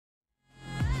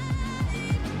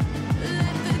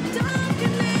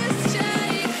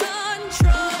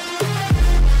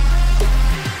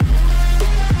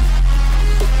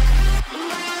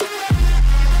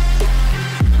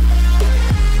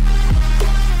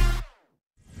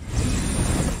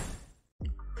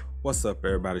What's up,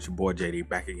 everybody? It's your boy JD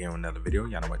back again with another video.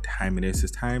 Y'all know what time it is.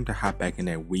 It's time to hop back in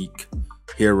that week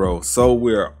hero. So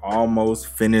we're almost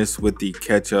finished with the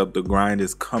catch up. The grind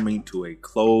is coming to a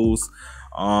close.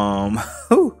 Oh,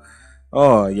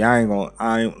 y'all ain't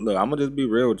gonna. Look, I'm gonna just be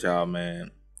real with y'all, man.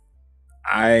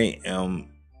 I am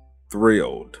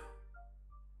thrilled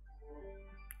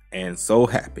and so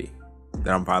happy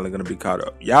that I'm finally gonna be caught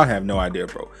up. Y'all have no idea,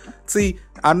 bro. See,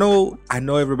 I know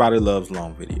everybody loves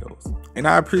long videos, and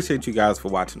I appreciate you guys for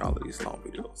watching all of these long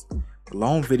videos. But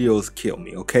long videos kill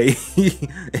me, okay?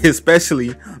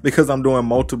 Especially because I'm doing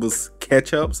multiple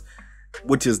catch-ups,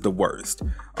 which is the worst.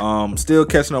 Still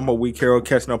catching up on Week Hero,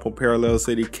 catching up on Parallel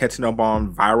City, catching up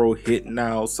on Viral Hit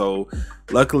now. So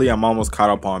luckily I'm almost caught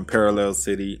up on Parallel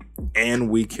City and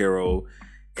Week Hero.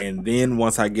 And then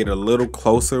once I get a little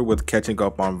closer with catching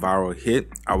up on Viral Hit,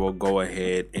 I will go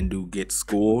ahead and do Get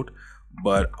Schooled.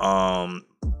 But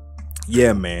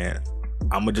yeah, man,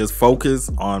 I'm gonna just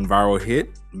focus on Viral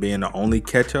Hit being the only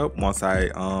catch up once I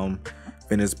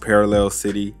finish Parallel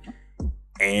City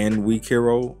and Week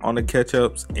Hero on the catch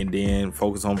ups, and then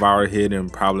focus on Viral Hit.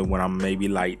 And probably when I'm maybe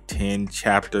like 10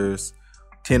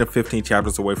 to 15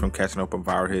 chapters away from catching up on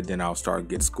Viral Hit, then I'll start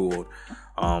Get Schooled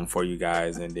for you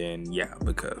guys. And then yeah,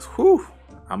 because I'm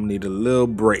gonna need a little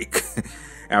break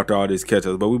after all these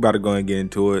catch-ups, but we about to go and get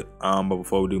into it. But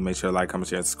before we do, make sure to like, comment,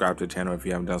 share, and subscribe to the channel if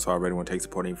you haven't done so already. Want to take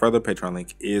support any further, Patreon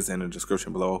link is in the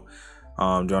description below.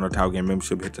 Join our Otaku Game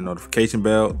membership, hit the notification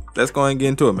bell. Let's go and get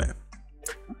into it, man.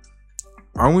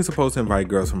 Aren't we supposed to invite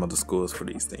girls from other schools for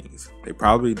these things? They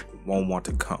probably won't want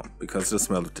to come because of the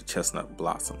smell of the chestnut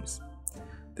blossoms.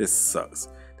 This sucks.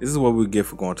 This is what we get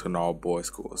for going to an all-boys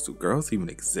school. Do girls even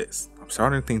exist? I'm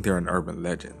starting to think they're an urban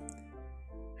legend.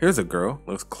 Here's a girl,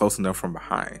 looks close enough from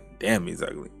behind. Damn, he's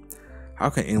ugly. How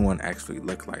can anyone actually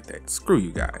look like that? Screw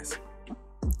you guys.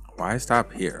 Why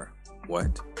stop here?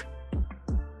 What?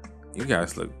 You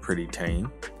guys look pretty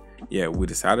tame. Yeah, we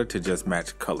decided to just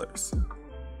match colors.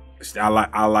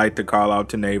 I like to call out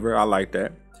to neighbor. I like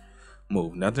that.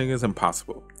 Move. Nothing is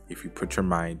impossible if you put your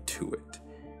mind to it.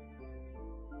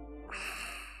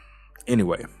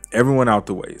 Anyway, everyone out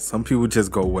the way. Some people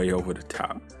just go way over the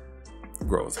top.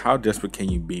 Gross. How desperate can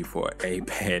you be for an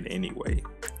A-pad anyway?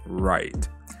 Right.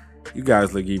 You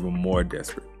guys look even more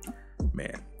desperate.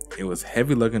 Man, it was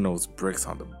heavy looking those bricks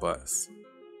on the bus.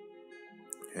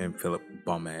 And Philip,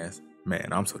 bum ass. Man,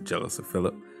 I'm so jealous of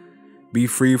Philip. Be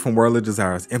free from worldly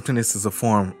desires. Emptiness is a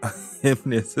form.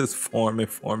 Emptiness is form, and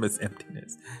form is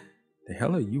emptiness. The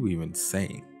hell are you even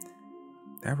saying?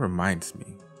 That reminds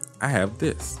me. I have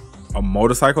this. A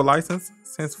motorcycle license?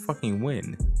 Since fucking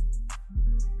when?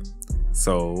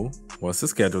 So, what's the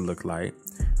schedule look like?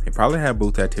 They probably have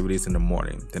booth activities in the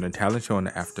morning, then a talent show in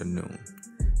the afternoon.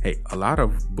 Hey, a lot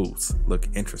of booths look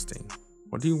interesting.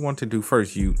 What do you want to do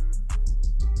first? Is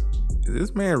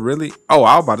this man really? Oh,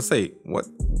 I was about to say,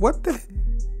 what the?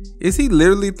 Is he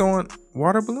literally throwing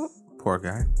water balloon? Poor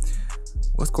guy.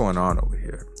 What's going on over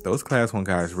here? Those class 1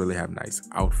 guys really have nice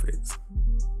outfits.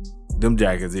 Them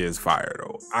jackets is fire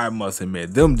though. I must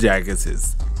admit, them jackets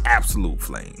is absolute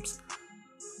flames.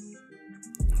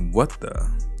 What the?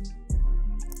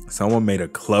 Someone made a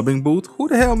clubbing booth? Who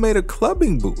the hell made a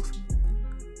clubbing booth?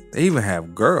 They even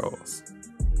have girls.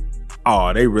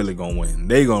 Oh, they really gonna win.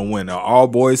 They gonna win an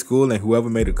all-boys school, and whoever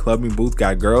made a clubbing booth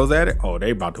got girls at it. Oh,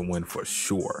 they about to win for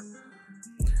sure.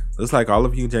 Looks like all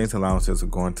of Eunjang's allowances are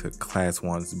going to class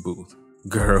 1's booth.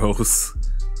 Girls.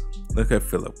 Look at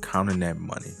Philip counting that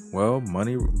money. Well,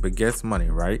 money begets money,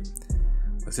 right?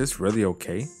 Was this really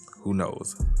okay? Who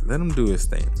knows? Let him do his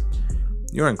thing.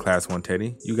 You're in class 1,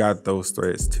 Teddy. You got those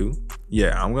threads too?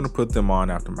 Yeah, I'm gonna put them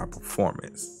on after my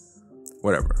performance.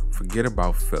 Whatever. Forget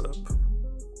about Philip.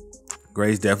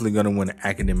 Gray's definitely gonna win an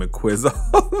academic quiz.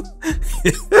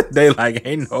 They like,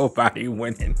 ain't nobody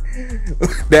winning.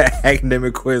 That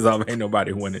academic quiz off, ain't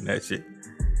nobody winning that shit.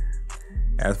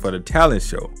 As for the talent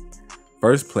show,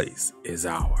 first place is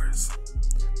ours.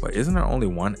 But isn't there only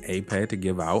one A-pad to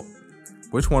give out?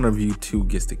 Which one of you two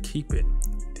gets to keep it?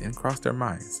 Didn't cross their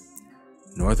minds.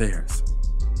 Nor theirs.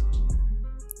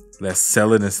 Let's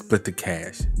sell it and split the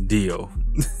cash. Deal.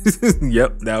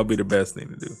 Yep, that would be the best thing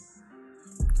to do.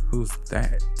 Who's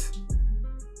that?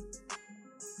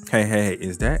 Hey,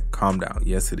 is that? Calm down.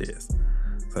 Yes, it is.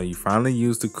 So you finally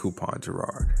used the coupon,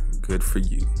 Gerard. Good for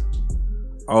you.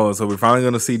 Oh, so we're finally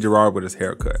going to see Gerard with his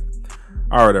haircut.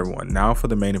 All right, everyone. Now for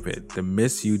the main event, the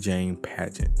Miss Eunjang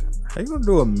pageant. How you going to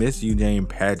do a Miss Eunjang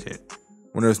pageant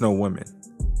when there's no women?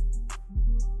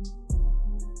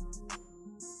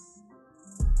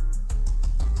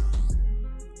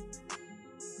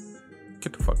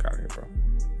 Get the fuck out of here, bro.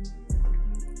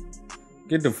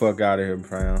 Get the fuck out of here,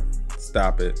 fam.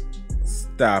 Stop it.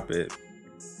 Stop it.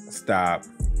 Stop.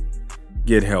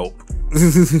 Get help.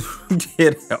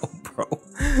 Get help, bro.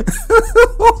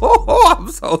 I'm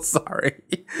so sorry.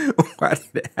 Why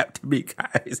did it have to be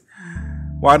guys?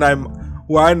 Why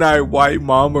not White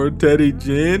Mama or Teddy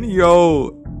Jen?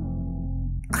 Yo.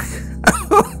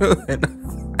 And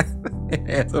the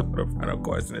answer for the final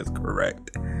question is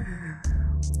correct.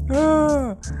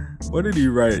 What did he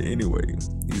write anyway?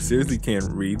 You seriously can't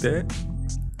read that?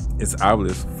 It's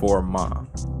obvious for mom.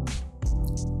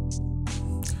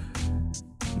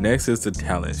 Next is the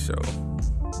talent show.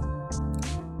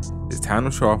 It's time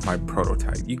to show off my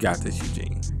prototype. You got this,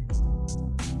 Eugene.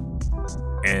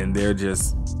 And they're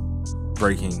just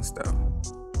breaking stuff,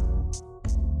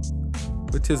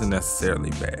 which isn't necessarily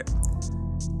bad.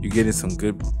 You're getting some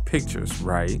good pictures,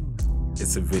 right?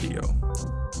 It's a video.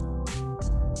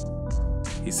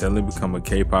 He suddenly become a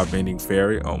K-pop ending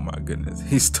fairy. Oh my goodness.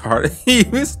 He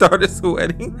even started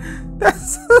sweating.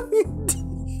 That's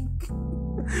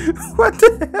what the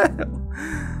hell?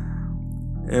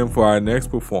 And for our next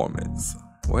performance,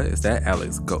 what is that?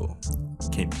 Alex Go.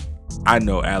 I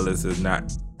know Alice is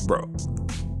not, bro.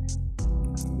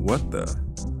 What the?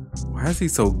 Why is he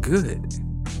so good?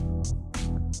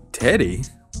 Teddy?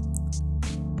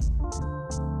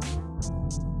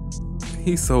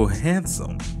 He's so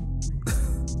handsome.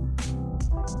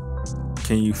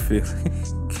 Can you feel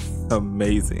it?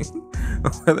 Amazing.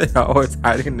 They're always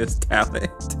hiding this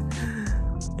talent.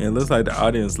 And it looks like the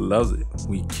audience loves it.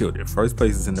 We killed it. First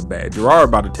place is in the bag. Gerard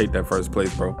about to take that first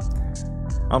place, bro.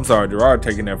 I'm sorry, Gerard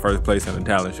taking that first place in the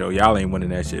talent show. Y'all ain't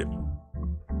winning that shit.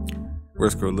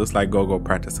 Risk Crew looks like Go-Go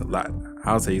practiced a lot.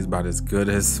 I'll say he's about as good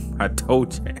as my toe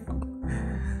jam.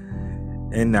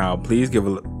 And now, please give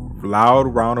a loud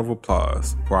round of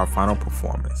applause for our final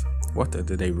performance. What the?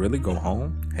 Did they really go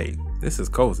home? Hey, this is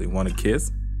cozy. Want a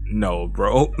kiss? No,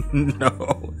 bro.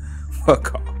 No.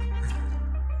 Fuck off.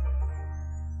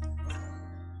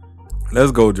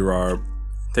 Let's go, Gerard.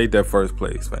 Take that first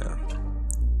place, fam.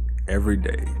 Every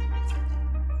day.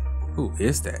 Who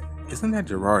is that? Isn't that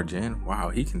Gerard Jen? Wow,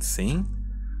 he can sing?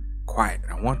 Quiet,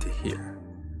 I want to hear.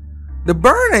 The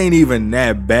burn ain't even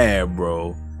that bad,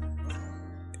 bro.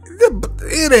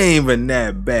 It ain't even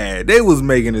that bad. They was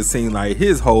making it seem like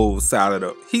his whole side of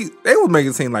they was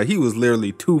making it seem like he was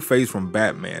literally Two-Face from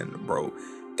Batman, bro.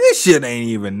 This shit ain't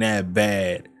even that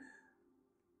bad.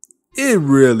 It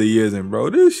really isn't,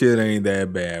 bro. This shit ain't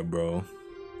that bad, bro.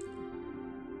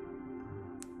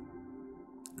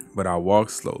 But I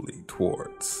walk slowly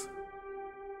towards.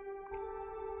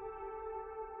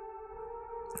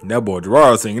 That boy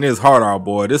Gerard singing his heart out,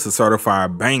 boy. This is a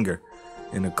certified banger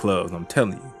in the clubs, I'm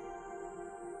telling you.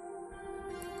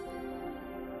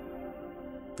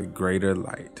 The greater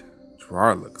light.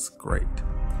 Gerard looks great.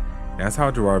 That's how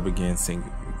Gerard began singing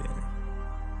again.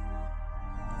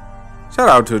 Shout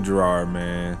out to Gerard,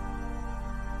 man.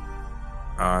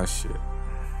 Ah, shit.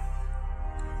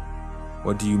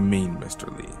 What do you mean,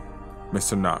 Mr. Lee?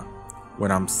 Mr. Nah,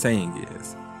 what I'm saying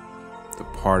is, the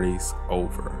party's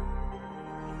over.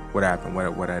 What happened?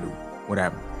 What I do? What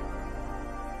happened?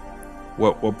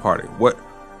 What party?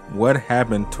 What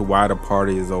happened to why the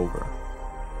party is over?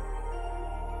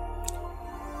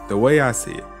 The way I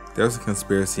see it, there's a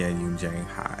conspiracy at Eunjang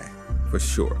High, for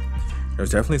sure.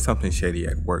 There's definitely something shady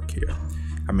at work here.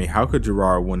 I mean, how could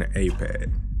Gerard win an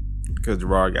A-pad? Because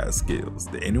Gerard got skills.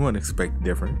 Did anyone expect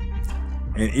different?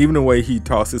 And even the way he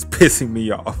talks is pissing me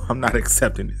off. I'm not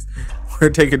accepting this.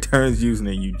 We're taking turns using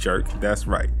it, you jerk. That's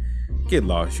right. Get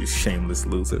lost, you shameless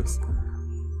losers.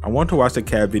 I want to watch the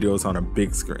cat videos on a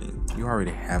big screen. You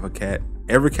already have a cat.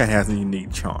 Every cat has a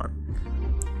unique charm.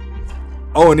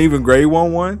 Oh, and even Gray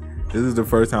won one? This is the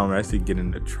first time I'm actually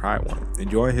getting to try one.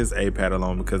 Enjoying his A-pad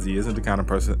alone because he isn't the kind of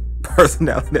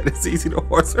personality that is easy to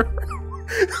horse around.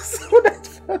 So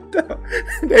that's fucked up.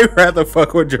 They rather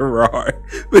fuck with Gerard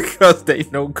because they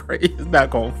know Gray is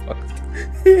not gonna fuck.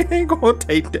 He ain't gonna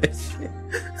take that shit.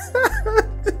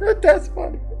 That's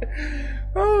funny.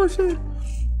 Oh shit.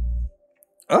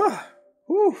 Oh,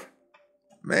 whew.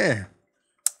 Man.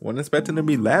 Wasn't expecting to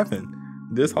be laughing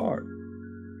this hard.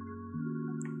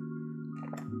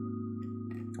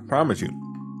 I promise you.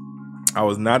 I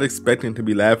was not expecting to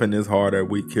be laughing this hard at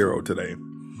Weak Hero today.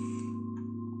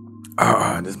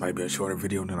 This might be a shorter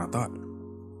video than I thought.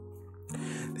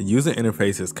 The user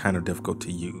interface is kind of difficult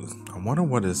to use. I wonder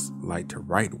what it's like to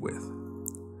write with.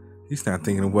 He's not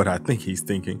thinking of what I think he's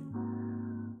thinking.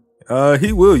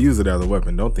 He will use it as a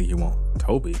weapon. Don't think he won't.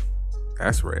 Toby,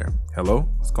 that's rare. Hello?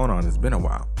 What's going on? It's been a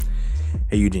while.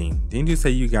 Hey, Eugene, didn't you say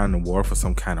you got an award for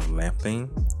some kind of lamp thing?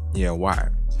 Yeah, why?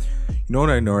 You know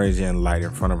that Eunjang light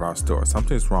in front of our store?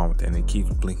 Something's wrong with it and it keeps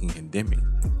blinking and dimming.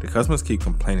 The customers keep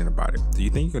complaining about it. Do you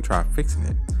think you can try fixing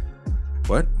it?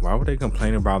 What? Why would they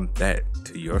complain about that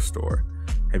to your store?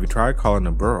 Have you tried calling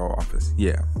the borough office?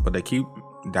 Yeah, but they keep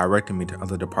directing me to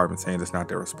other departments saying it's not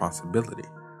their responsibility.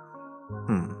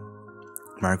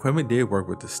 My equipment did work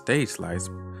with the stage lights,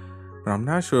 but I'm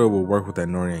not sure it will work with that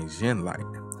Eunjang light.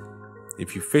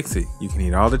 If you fix it, you can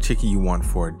eat all the chicken you want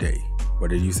for a day. What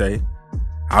did you say?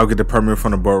 I'll get the permit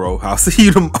from the borough. I'll see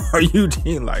you tomorrow,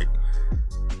 Eugene. Like,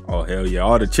 oh, hell yeah.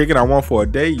 All the chicken I want for a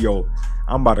day, yo.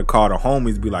 I'm about to call the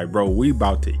homies, be like, bro, we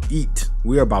about to eat.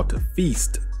 We're about to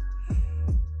feast.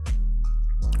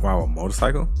 Wow, a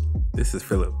motorcycle? This is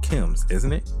Philip Kim's,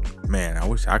 isn't it? Man, I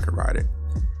wish I could ride it.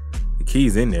 The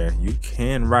key's in there. You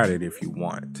can ride it if you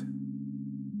want.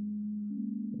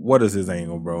 What is his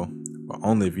angle, bro? But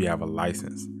only if you have a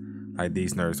license. Like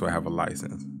these nerds will have a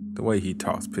license. The way he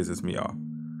talks pisses me off.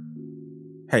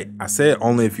 Hey, I said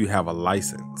only if you have a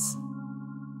license.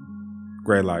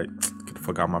 Gray like, get the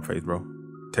fuck out of my face, bro.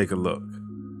 Take a look.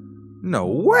 No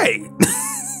way.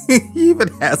 He even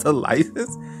has a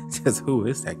license? Just who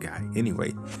is that guy?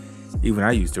 Anyway, even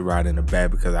I used to ride in the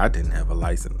back because I didn't have a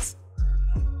license.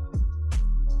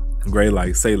 Gray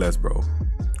like, say less, bro.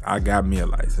 I got me a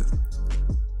license.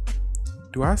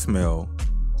 Do I smell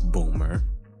boomer?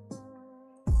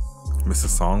 Mr.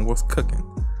 Song was cooking.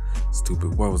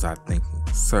 Stupid, what was I thinking?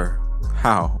 Sir,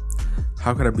 how?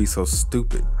 How could I be so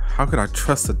stupid? How could I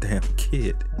trust a damn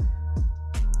kid?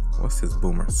 What's this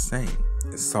boomer saying?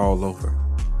 It's all over.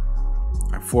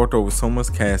 I forked over so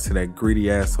much cash to that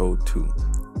greedy asshole too.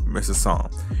 Mr. Song,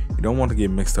 you don't want to get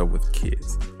mixed up with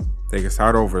kids. They can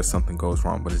start over if something goes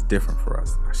wrong, but it's different for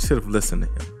us. I should have listened to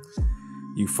him.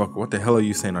 You fucker, what the hell are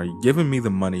you saying? Are you giving me the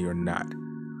money or not?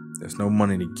 There's no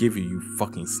money to give you, you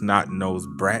fucking snot-nosed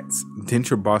brats. Didn't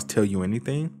your boss tell you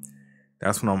anything?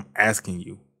 That's what I'm asking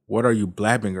you. What are you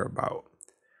blabbing about?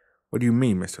 What do you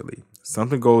mean, Mr. Lee?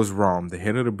 Something goes wrong. The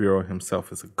head of the bureau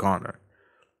himself is a goner.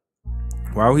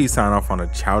 Why would he sign off on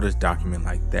a childish document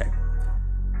like that?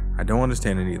 I don't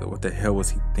understand it either. What the hell was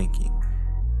he thinking?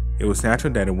 It was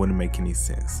natural that it wouldn't make any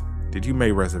sense. Did you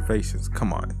make reservations?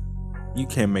 Come on. You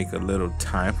can't make a little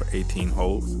time for 18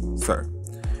 holes, sir.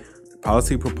 The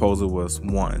policy proposal was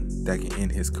one that can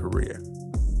end his career.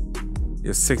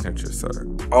 Your signature, sir.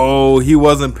 Oh, he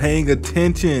wasn't paying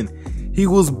attention. He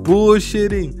was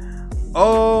bullshitting.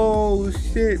 Oh,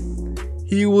 shit.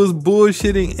 He was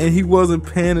bullshitting and he wasn't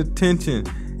paying attention.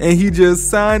 And he just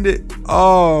signed it.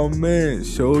 Oh, man.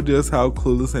 Showed just how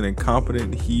clueless and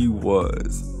incompetent he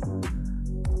was.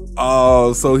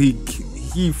 Oh, so he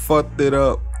fucked it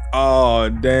up. Oh,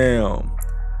 damn.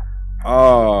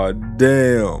 Oh,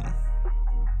 damn.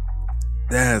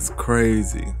 That's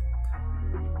crazy.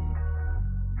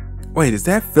 Wait, is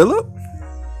that Philip?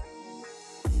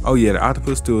 Oh yeah, the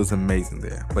octopus stew is amazing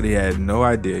there, but he had no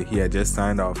idea he had just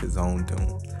signed off his own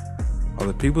doom. Are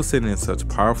the people sitting in such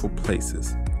powerful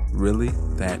places really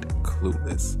that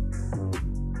clueless?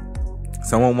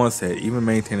 Someone once said, even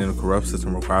maintaining a corrupt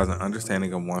system requires an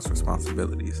understanding of one's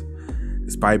responsibilities.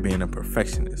 Despite being a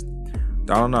perfectionist,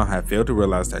 Donald now had failed to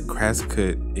realize that cracks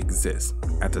could exist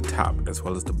at the top as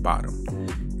well as the bottom.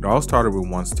 It all started with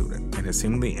one student and his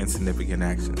seemingly insignificant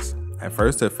actions. At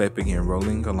first, the effect began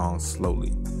rolling along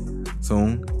slowly.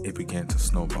 Soon, it began to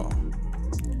snowball.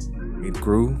 It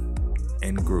grew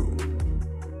and grew.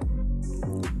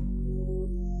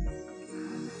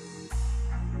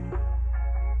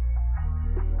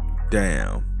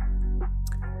 Damn.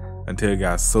 Until it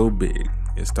got so big,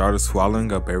 it started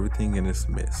swallowing up everything in its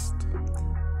midst.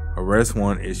 Arrest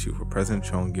warrant issued for President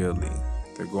Chong-gil Lee.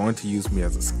 They're going to use me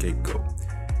as a scapegoat.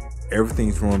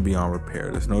 Everything's ruined beyond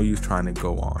repair. There's no use trying to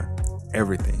go on.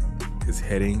 Everything is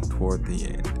heading toward the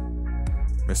end.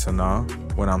 Mr. Na,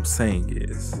 what I'm saying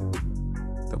is,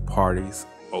 the party's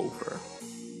over.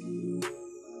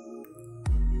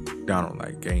 Donald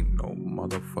like, ain't no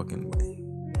motherfucking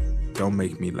way. Don't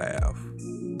make me laugh.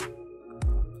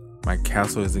 My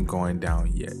castle isn't going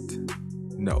down yet.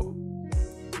 No.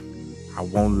 I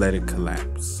won't let it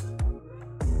collapse.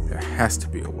 There has to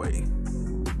be a way.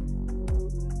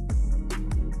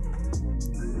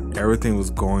 Everything was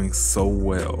going so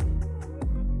well.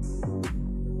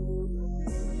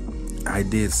 I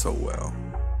did so well.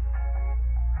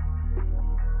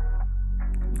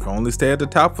 You can only stay at the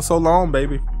top for so long,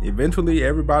 baby. Eventually,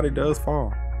 everybody does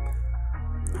fall.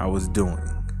 I was doing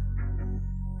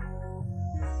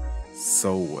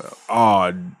so well.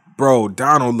 Oh, bro,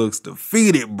 Donald looks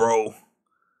defeated, bro.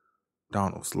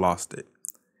 Donald's lost it.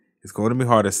 It's going to be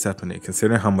hard accepting it,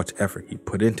 considering how much effort he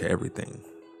put into everything.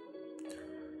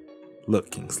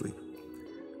 Look, Kingsley,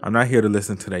 I'm not here to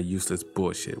listen to that useless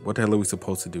bullshit. What the hell are we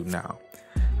supposed to do now?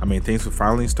 I mean, things were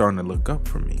finally starting to look up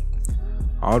for me.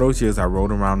 All those years I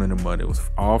rolled around in the mud, it was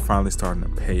all finally starting to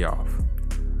pay off.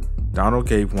 Donald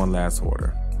gave one last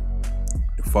order.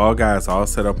 The Fall Guy is all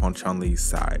set up on Chun-Li's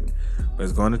side, but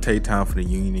it's going to take time for the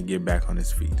Union to get back on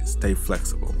its feet. Stay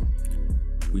flexible.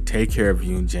 We take care of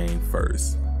Eunjang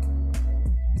first.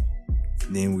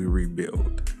 Then we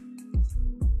rebuild.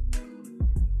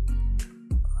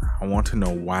 I want to know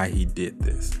why he did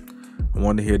this. I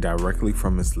want to hear directly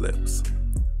from his lips.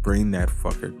 Bring that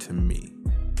fucker to me.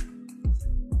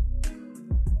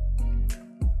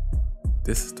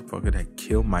 This is the fucker that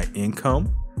killed my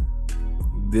income?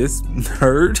 This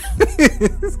nerd?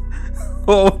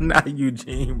 Oh, not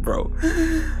Eugene, bro.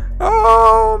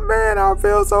 Oh, man, I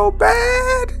feel so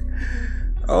bad.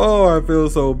 Oh, I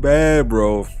feel so bad,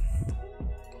 bro.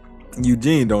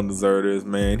 Eugene don't deserve this,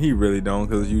 man. He really don't,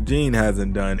 because Eugene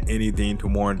hasn't done anything to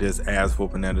warrant this ass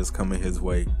whooping that is coming his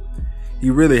way. He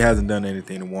really hasn't done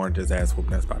anything to warrant this ass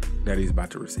whooping that he's about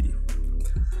to receive.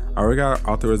 I already got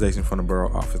authorization from the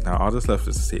borough office. Now all that's left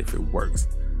is to see if it works.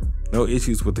 No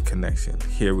issues with the connection.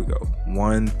 Here we go.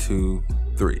 1, 2,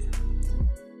 3.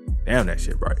 Damn, that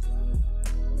shit bright.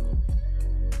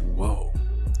 Whoa.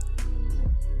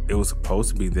 It was supposed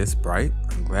to be this bright?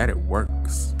 I'm glad it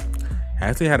works. I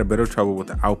actually had a bit of trouble with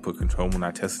the output control when I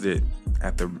tested it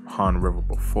at the Han River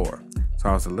before, so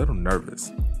I was a little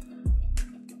nervous.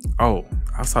 Oh,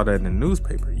 I saw that in the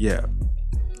newspaper. Yeah.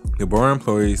 The borough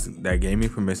employees that gave me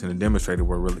permission to demonstrate it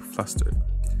were really flustered.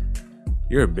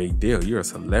 You're a big deal. You're a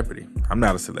celebrity. I'm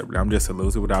not a celebrity. I'm just a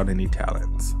loser without any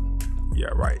talents. Yeah,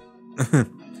 right.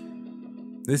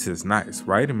 This is nice,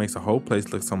 right? It makes the whole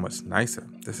place look so much nicer.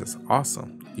 This is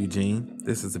awesome. Eugene,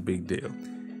 this is a big deal.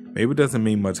 Maybe it doesn't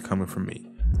mean much coming from me,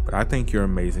 but I think you're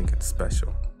amazing and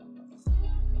special.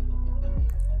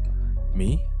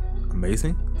 Me?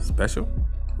 Amazing? Special?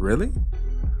 Really?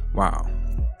 Wow.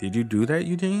 Did you do that,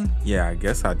 Eugene? Yeah, I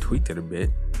guess I tweaked it a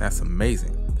bit. That's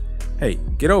amazing. Hey,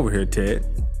 get over here, Ted.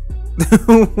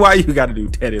 Why you gotta do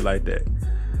Teddy like that?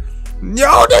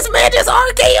 Yo, this man just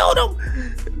RKO'd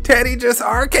him. Teddy just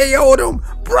RKO'd him.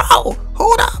 Bro,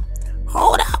 hold up.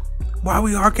 Hold up. Why are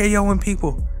we RKOing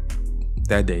people?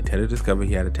 That day, Teddy discovered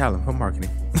he had a talent for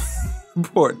marketing.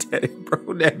 Poor Teddy,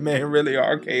 bro. That man really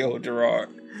RKO'd Gerard.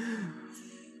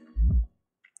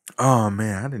 Oh,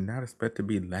 man, I did not expect to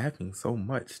be laughing so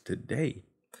much today.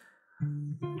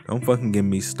 Don't fucking get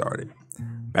me started.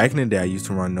 Back in the day, I used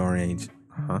to run no range.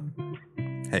 Huh?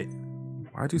 Hey,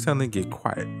 why'd you suddenly get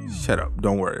quiet? Shut up.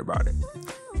 Don't worry about it.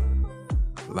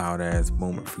 Loud ass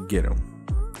boomer. Forget him.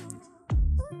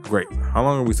 Great. How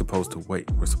long are we supposed to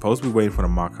wait? We're supposed to be waiting for the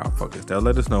mock-out fuckers. They'll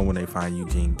let us know when they find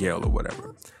Eugene, Gale, or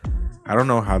whatever. I don't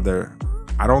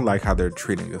like how they're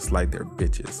treating us like they're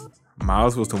bitches.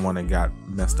 Miles was the one that got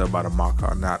messed up by the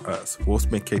mock-out, not us. Wolf's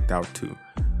been kicked out too.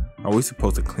 Are we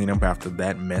supposed to clean up after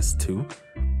that mess too?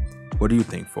 What do you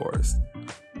think, Forrest?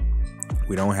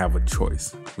 We don't have a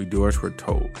choice. We do as we're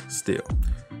told. Still,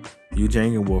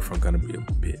 Eugene and Wolf are gonna be a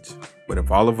bitch. But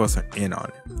if all of us are in on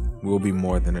it, we'll be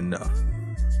more than enough.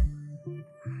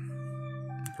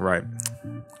 Right.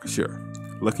 Sure.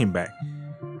 Looking back,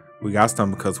 we got stung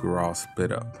because we were all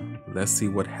split up. Let's see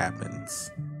what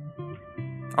happens.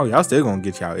 Oh, y'all still gonna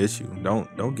get y'all issue.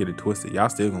 Don't get it twisted. Y'all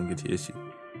still gonna get your issue.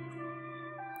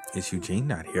 Is Eugene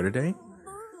not here today?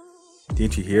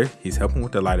 Didn't you hear? He's helping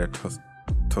with the lighter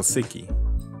Tosiki.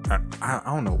 I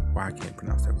don't know why I can't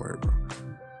pronounce that word, bro.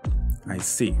 I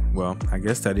see. Well, I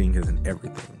guess studying isn't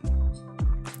everything.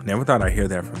 Never thought I'd hear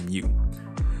that from you.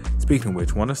 Speaking of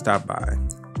which, want to stop by?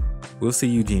 We'll see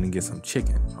Eugene and get some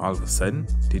chicken. All of a sudden,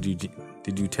 did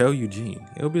you tell Eugene?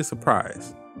 It'll be a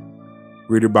surprise.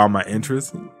 Read about my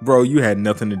interests? Bro, you had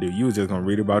nothing to do. You was just gonna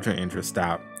read about your interests.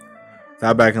 Stop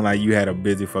acting like you had a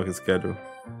busy fucking schedule.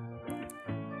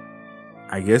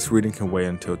 I guess reading can wait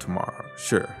until tomorrow.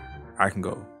 Sure, I can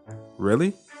go.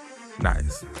 Really?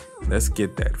 Nice. Let's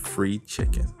get that free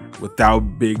chicken without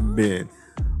Big Ben.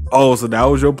 Oh, so that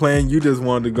was your plan? You just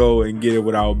wanted to go and get it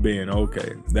without Ben.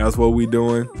 Okay, that's what we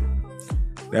doing.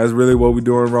 That's really what we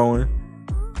doing, Rowan.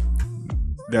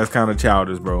 That's kind of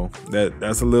childish, bro.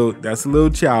 That's a little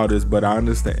childish, but I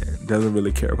understand. Doesn't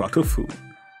really care about the food.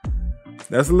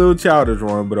 That's a little childish,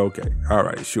 Rowan, but okay. All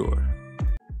right, sure.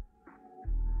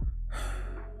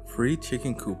 Free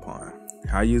chicken coupon.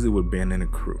 I use it with Ben and the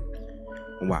crew.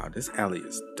 Wow, this alley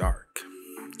is dark.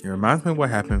 It reminds me of what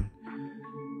happened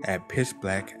at Pitch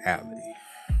Black Alley.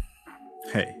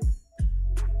 Hey.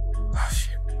 Oh,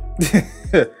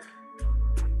 shit.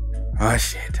 Oh,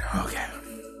 shit. Okay.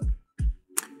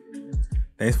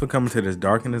 Thanks for coming to this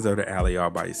dark and deserted alley all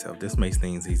by yourself. This makes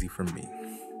things easy for me.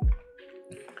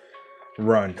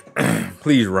 Run.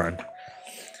 Please run.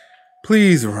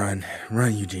 Please run.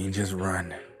 Run, Eugene. Just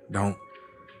run. Don't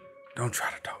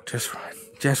try to talk. Just run.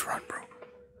 Just run, bro.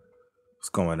 What's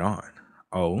going on?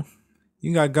 Oh,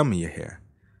 you got gum in your hair.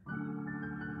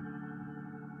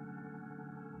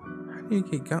 How do you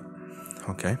get gum?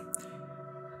 Okay.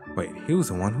 Wait, he was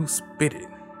the one who spit it.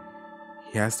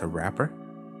 He has the wrapper?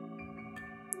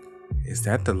 Is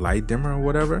that the light dimmer or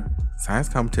whatever? Science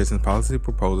competitions, policy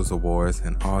proposals, awards,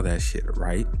 and all that shit,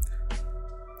 right?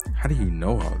 How do you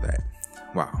know all that?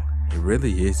 Wow, it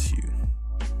really is you.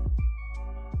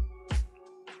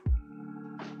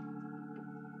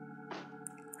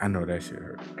 I know that shit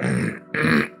hurt.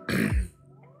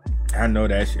 I know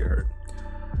that shit hurt.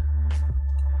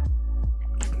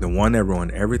 The one that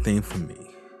ruined everything for me.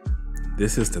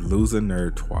 This is the loser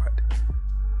nerd twat.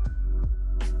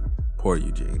 Poor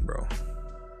Eugene, bro.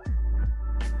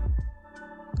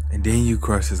 And then you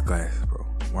crush his glasses, bro.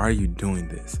 Why are you doing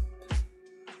this?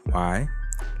 Why?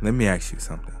 Let me ask you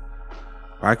something.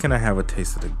 Why can't I have a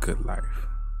taste of the good life?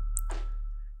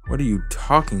 What are you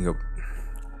talking about?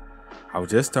 I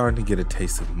was just starting to get a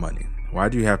taste of money. Why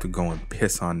do you have to go and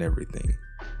piss on everything?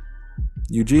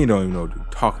 Eugene don't even know what you're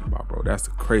talking about, bro. That's the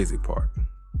crazy part.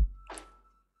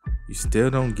 You still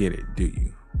don't get it, do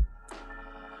you?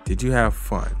 Did you have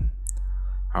fun?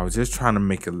 I was just trying to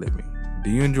make a living. Do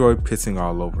you enjoy pissing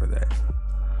all over that?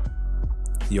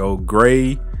 Yo,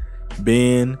 Gray,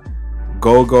 Ben,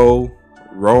 Gogo,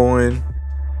 Rowan,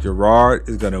 Gerard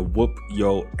is gonna whoop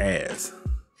your ass.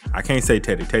 I can't say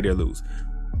Teddy. Teddy will lose.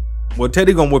 Well,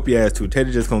 Teddy gonna whoop your ass too.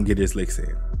 Teddy just gonna get his licks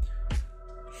in.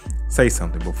 Say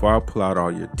something before I pull out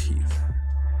all your teeth.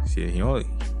 Shit, he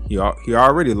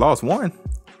already lost one.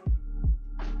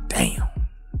 Damn.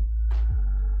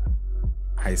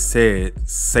 I said,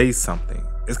 say something.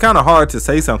 It's kind of hard to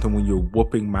say something when you're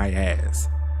whooping my ass.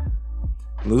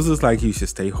 Losers like you should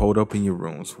stay holed up in your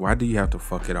rooms. Why do you have to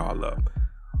fuck it all up?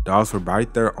 Dogs will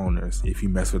bite their owners if you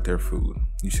mess with their food.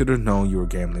 You should have known you were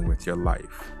gambling with your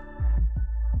life.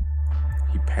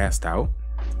 He passed out?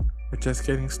 We're just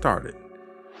getting started.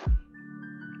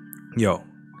 Yo,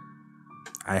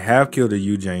 I have killed a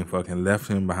Eunjang fuck and left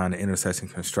him behind the intersection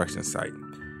construction site.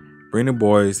 Bring the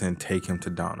boys and take him to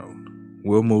Donald.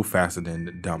 We'll move faster than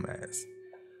the dumbass.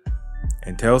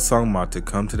 And tell Sungma to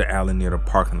come to the alley near the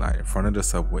parking lot in front of the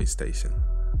subway station.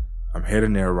 I'm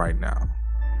heading there right now.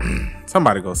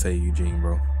 Somebody go say Eugene,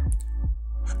 bro.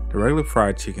 The regular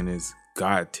fried chicken is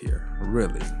god tier.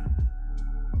 Really?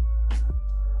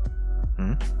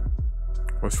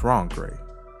 What's wrong, Gray?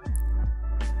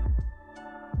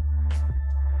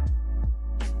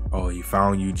 Oh, you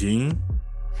found Eugene?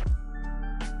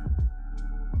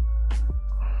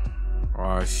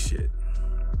 Oh, shit.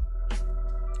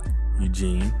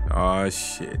 Eugene. Oh,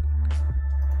 shit.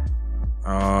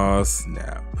 Oh,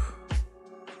 snap.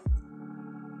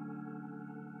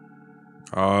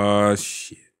 Oh,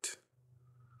 shit.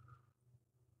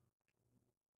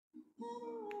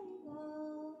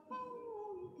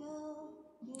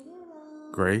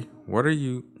 Gray, what are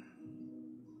you?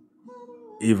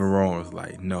 Even Ron was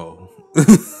like, no.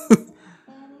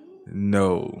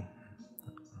 No.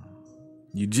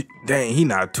 Eugene, dang, he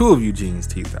knocked two of Eugene's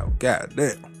teeth out. God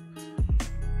damn.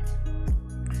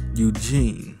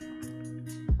 Eugene.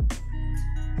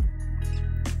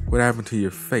 What happened to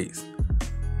your face?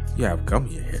 You have gum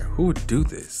in your hair. Who would do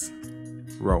this?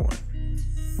 Rowan.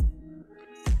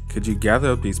 Could you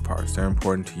gather up these parts? They're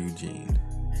important to Eugene.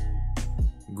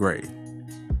 Gray.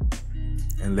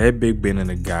 And let Big Ben and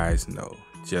the guys know,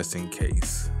 just in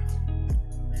case.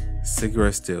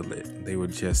 Cigarettes still lit. They were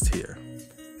just here.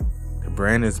 The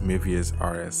brand is Mivia's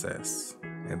RSS.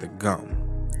 And the gum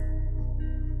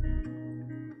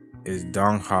is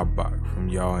Dong Ha Bak from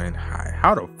Y'all and High.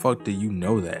 How the fuck do you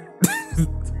know that?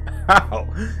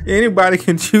 How? Anybody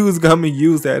can choose gum and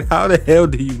use that. How the hell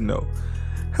do you know?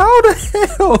 How the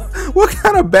hell? What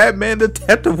kind of Batman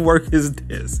detective work is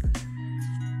this?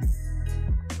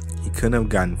 He couldn't have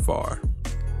gotten far.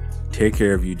 Take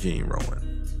care of Eugene, Rowan.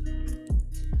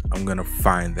 I'm gonna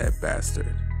find that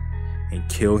bastard and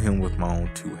kill him with my own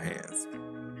two hands.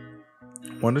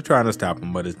 I want to try to stop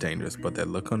him, but it's dangerous. But that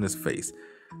look on his face,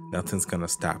 nothing's gonna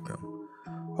stop him.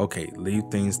 Okay, leave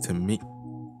things to me.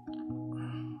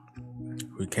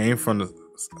 We came from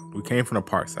the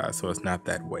park side, so it's not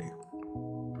that way.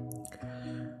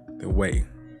 The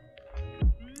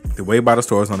way by the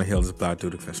stores on the hill is blocked due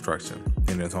to construction,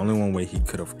 and there's only one way he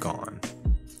could have gone.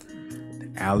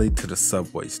 The alley to the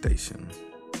subway station.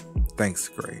 Thanks,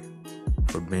 Gray,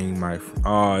 for being my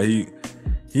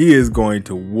he is going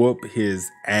to whoop his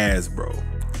ass, bro.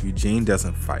 Eugene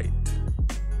doesn't fight.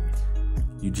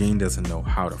 Eugene doesn't know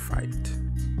how to fight.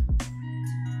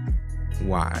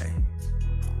 Why?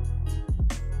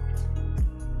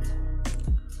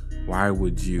 Why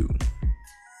would you?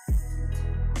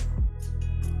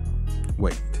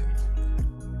 Wait.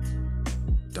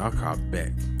 Daka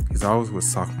bet. He's always would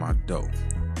suck my dough.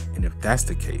 And if that's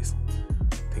the case,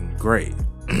 then Gray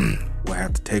will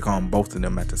have to take on both of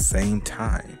them at the same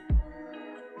time.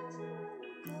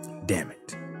 Damn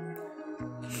it.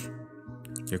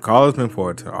 Your call has been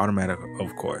forwarded to the automatic,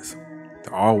 of course.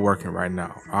 They're all working right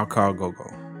now. I'll call Gogo.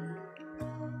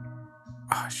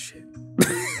 Oh, shit.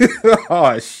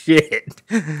 Oh, shit.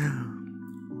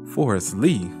 Forrest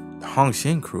Lee, the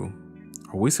Hongxin crew.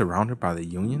 Are we surrounded by the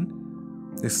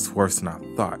Union? This is worse than I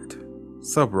thought.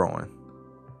 Sup, Rowan?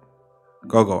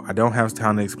 Gogo, I don't have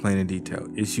time to explain in detail.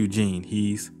 It's Eugene.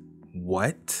 He's...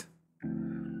 What?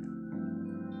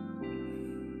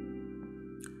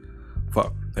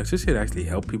 Fuck. Does this shit actually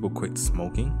help people quit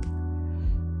smoking?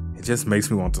 It just makes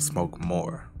me want to smoke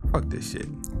more. Fuck this shit.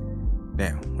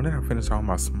 Damn, when did I finish all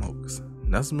my smokes?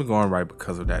 Nothing's been going right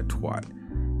because of that twat.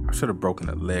 I should have broken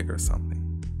a leg or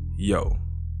something. Yo.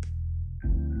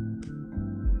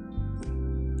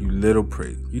 You little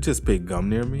prick. You just spit gum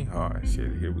near me? Oh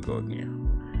shit, here we go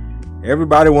again.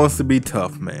 Everybody wants to be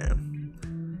tough, man.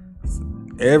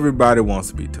 Everybody wants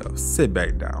to be tough. Sit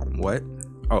back down. What?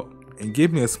 Oh, and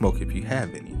give me a smoke if you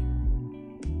have any.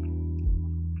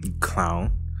 You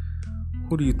clown.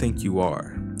 Who do you think you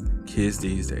are? Kids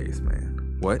these days,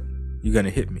 man. What? You gonna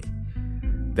hit me?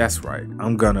 That's right.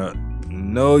 I'm gonna...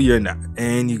 No, you're not.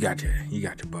 And you got your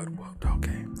butt whooped.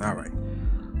 Okay. All right.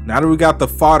 Now that we got the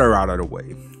fodder out of the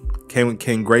way,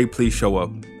 can Gray please show up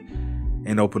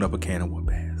and open up a can of whoop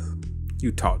ass?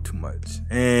 You talk too much.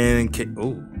 And kick...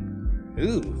 Ooh.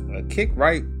 Ooh. A kick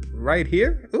right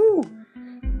here? Ooh.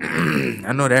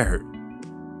 I know that hurt.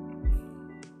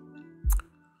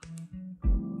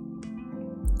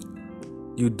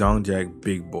 You Dongjak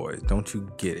big boys, don't you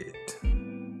get it?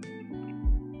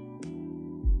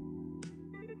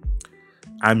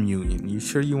 I'm Union. You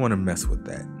sure you want to mess with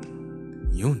that?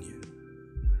 Union?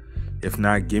 If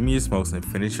not, give me your smokes and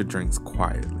finish your drinks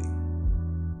quietly.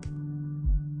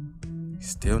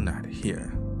 Still not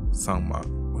here.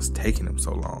 Something was taking him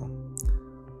so long.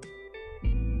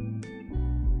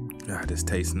 God, this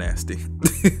tastes nasty.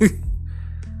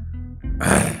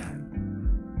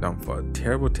 Dumb for a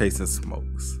terrible taste of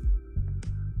smokes.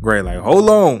 Gray like, hold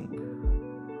on.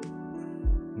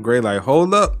 Gray like,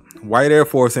 hold up. White Air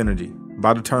Force energy.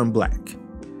 About to turn black.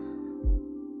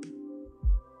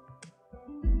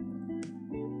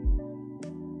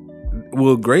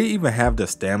 Will Gray even have the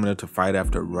stamina to fight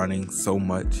after running so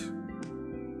much?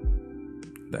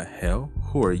 The hell?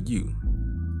 Who are you?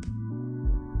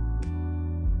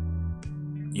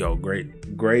 Yo,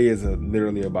 Gray is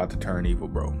literally about to turn evil,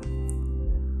 bro.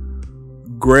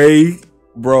 Gray,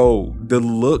 bro, the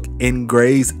look in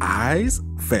Gray's eyes,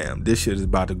 fam, this shit is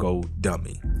about to go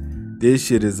dummy. This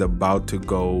shit is about to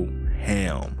go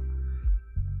ham.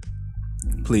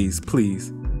 Please,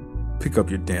 please, pick up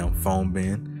your damn phone,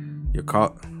 Ben. Your call.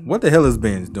 What the hell is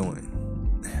Ben's doing?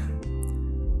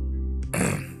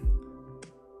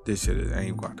 This shit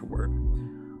ain't got to work.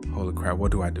 Holy crap,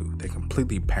 what do I do? They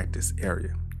completely packed this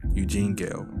area. Eugene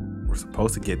Gale. We're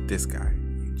supposed to get this guy.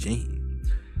 Eugene.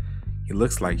 He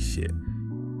looks like shit.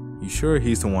 You sure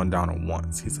he's the one down at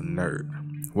once? He's a nerd.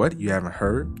 What? You haven't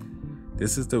heard?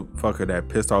 This is the fucker that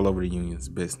pissed all over the Union's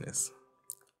business.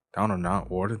 Donald not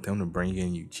ordered them to bring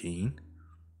in Eugene?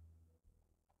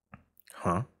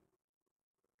 Huh?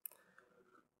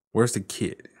 Where's the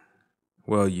kid?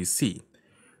 Well, you see,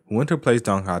 we went to a place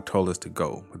Donghai told us to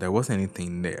go, but there wasn't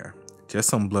anything there. Just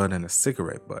some blood and a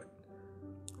cigarette butt.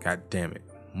 God damn it.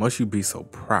 Must you be so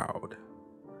proud?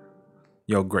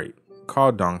 Yo, great.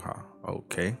 Call Donghai.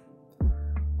 Okay.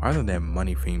 Why isn't that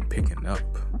money fiend picking up?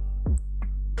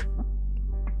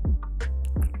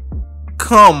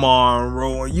 Come on,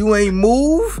 Rowan. You ain't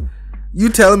move? You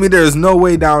telling me there's no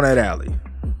way down that alley?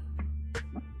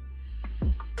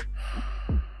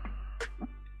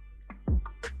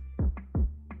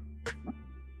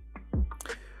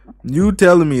 You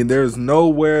telling me there's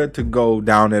nowhere to go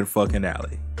down that fucking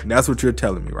alley? That's what you're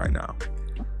telling me right now.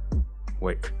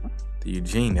 Wait, the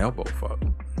Eugene elbow fuck.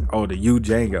 Oh, the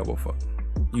Eunjang elbow fuck.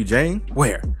 Eunjang?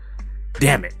 Where?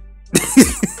 Damn it.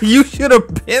 You should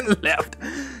have been left.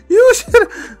 You should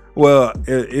have. Well,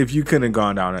 if you couldn't have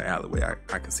gone down an alleyway,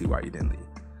 I can see why you didn't leave.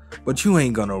 But you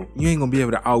ain't gonna be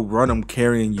able to outrun them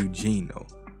carrying Eugene though.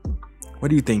 Where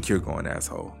do you think you're going,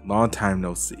 asshole? Long time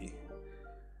no see.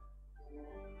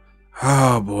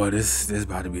 Oh boy, this is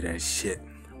about to be that shit.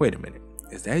 Wait a minute.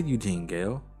 Is that Eugene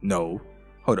Gale? No.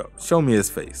 Hold up. Show me his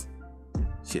face.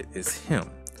 Shit, it's him.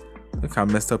 Look how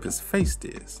messed up his face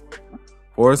is.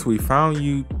 Forrest, we found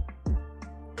you.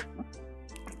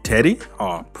 Teddy?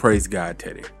 Oh, praise God,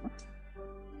 Teddy.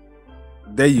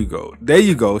 There you go. There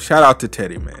you go. Shout out to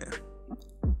Teddy, man.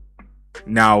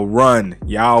 Now run.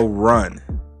 Y'all run.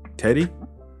 Teddy?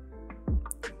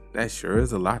 That sure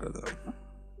is a lot of them.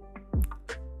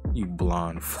 You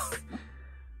blonde fuck.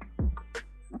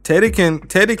 Teddy can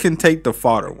take the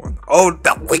fodder one. Oh,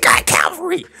 we got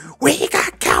cavalry. We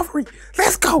got cavalry.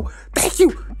 Let's go. Thank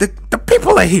you. The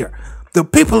people are here. The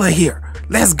people are here.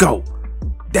 Let's go.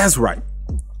 That's right.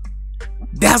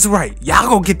 That's right. Y'all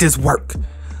gonna get this work.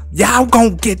 Y'all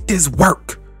gonna get this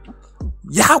work.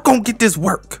 Y'all gonna get this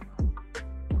work.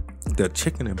 The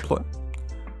chicken employee.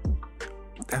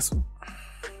 That's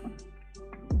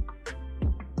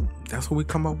what we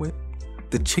come up with.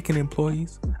 The chicken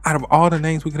employees. Out of all the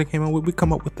names we could have came up with, we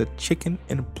come up with the chicken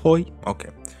employee. Okay.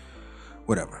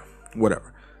 Whatever.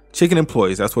 Chicken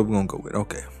employees. That's what we're gonna go with.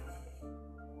 Okay.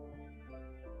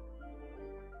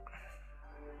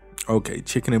 Okay.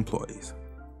 Chicken employees.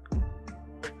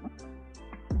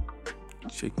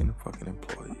 Chicken fucking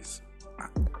employees.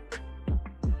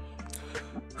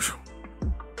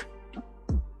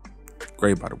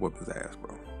 Gray about to whip his ass,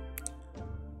 bro.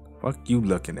 Fuck you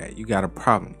looking at? You got a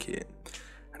problem, kid.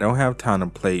 I don't have time to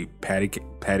play patty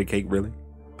cake, really?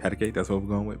 Patty cake? That's what we're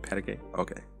going with? Patty cake?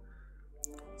 Okay.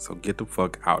 So get the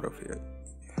fuck out of here.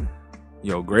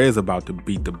 Yo, Gray is about to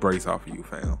beat the brace off of you,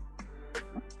 fam.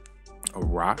 A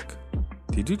rock?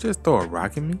 Did you just throw a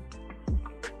rock at me?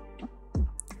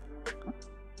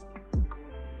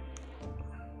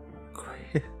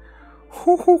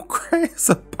 Gray's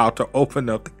about to open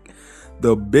up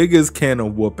the biggest can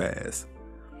of whoop ass.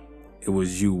 It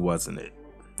was you, wasn't it?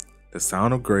 The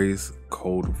sound of Gray's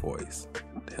cold voice.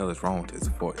 What the hell is wrong with his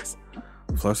voice?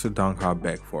 Flush the Donghua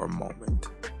back for a moment.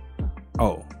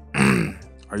 Oh,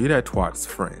 are you that twat's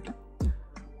friend?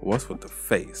 What's with the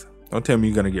face? Don't tell me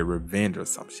you're gonna get revenge or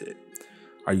some shit.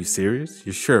 Are you serious?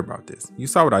 You're sure about this? You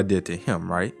saw what I did to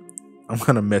him, right? I'm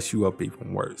gonna mess you up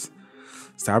even worse.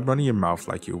 Stop running your mouth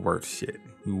like you're worth shit.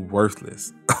 You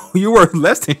worthless. You worth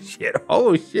less than shit.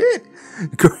 Oh shit.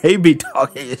 Gray be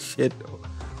talking your shit though.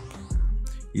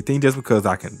 You think just because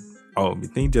I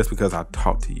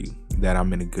talk to you that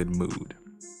I'm in a good mood?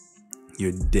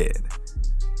 You're dead.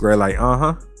 Gray like,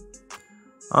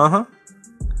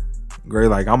 Gray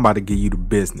like, I'm about to give you the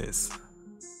business.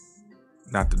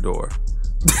 Not the door.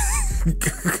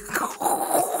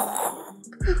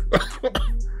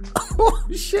 Oh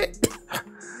shit.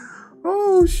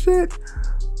 Oh shit.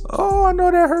 Oh, I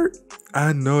know that hurt.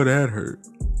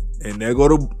 And there go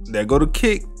the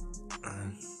kick.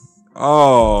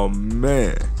 Oh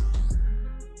man.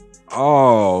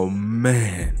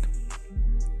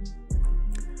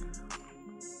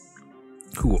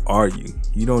 Who are you?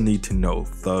 You don't need to know.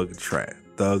 Thug trash.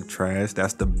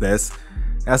 That's the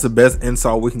best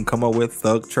insult we can come up with.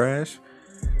 Thug trash.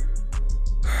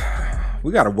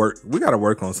 We gotta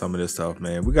work on some of this stuff,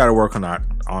 man. We gotta work on our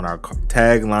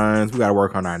taglines. We gotta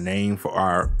work on our name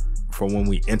for when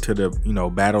we enter the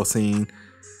battle scene.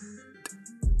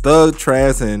 Thug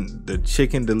trash and the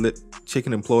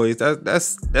chicken employees.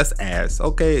 That's ass.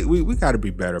 Okay, we gotta be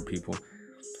better, people.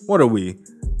 What are we?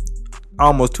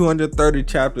 Almost 230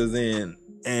 chapters in,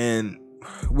 and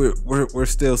we're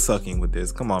still sucking with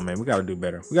this. Come on, man. We gotta do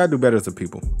better. We gotta do better as a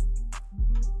people.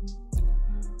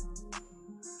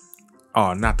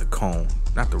 Oh, not the cone.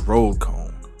 Not the road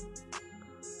cone.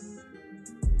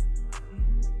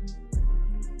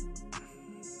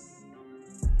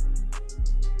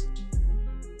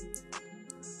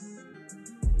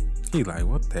 He like,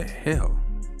 what the hell?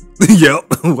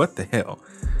 Yep, what the hell?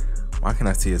 Why can't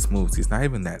I see his moves? He's not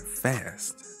even that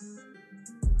fast.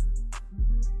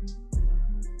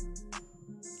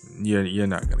 You're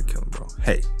not gonna kill him, bro.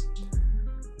 Hey,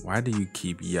 why do you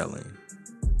keep yelling?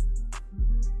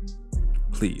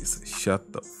 Please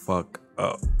shut the fuck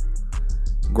up.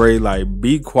 Gray like,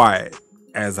 be quiet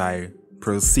as I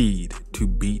proceed to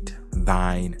beat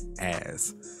thine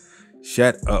ass.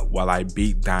 Shut up while I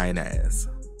beat thine ass.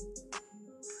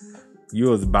 You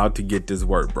was about to get this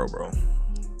work, bro.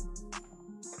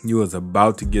 You was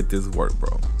about to get this work,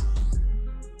 bro.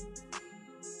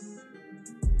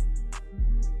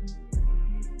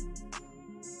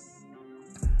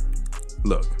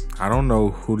 Look, I don't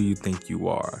know who do you think you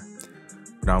are,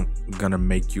 but I'm gonna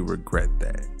make you regret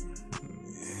that.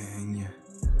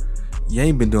 You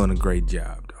ain't been doing a great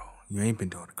job, though. You ain't been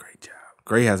doing a great job.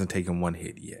 Gray hasn't taken one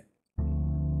hit yet.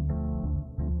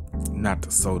 Not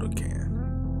the soda can.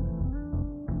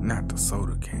 Not the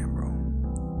soda can, bro.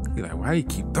 He like, why do you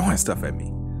keep throwing stuff at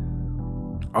me?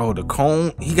 Oh, the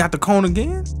cone. He got the cone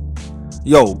again?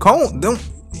 Yo, cone.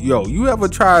 Yo, you ever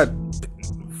tried?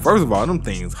 First of all, them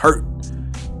things hurt.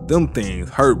 Them things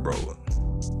hurt, bro.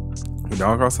 The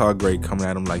dog saw Gray coming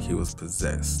at him like he was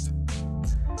possessed.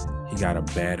 He got a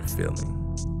bad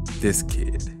feeling. This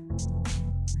kid.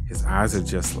 His eyes are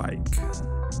just like,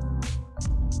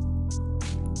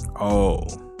 oh,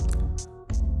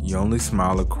 you only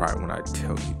smile or cry when I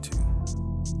tell you to.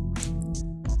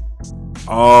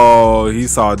 Oh, he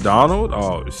saw Donald?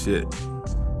 Oh, shit.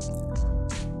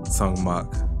 Sung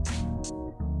Mock.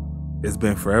 It's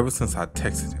been forever since I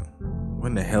texted him.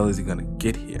 When the hell is he gonna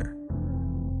get here?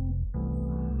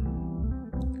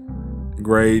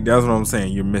 Gray, that's what I'm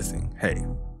saying. You're missing. Hey,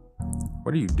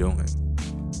 what are you doing?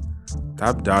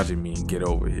 Stop dodging me and get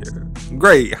over here.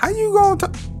 Gray, how you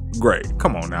gonna Gray,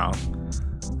 come on now.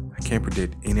 I can't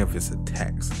predict any of his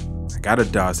attacks. I gotta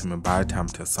dodge him and buy time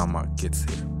until someone gets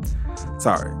here.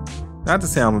 Sorry, not to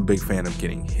say I'm a big fan of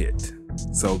getting hit.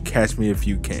 So catch me if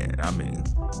you can. I mean,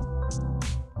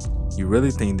 you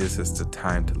really think this is the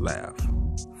time to laugh?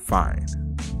 Fine,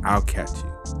 I'll catch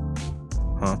you.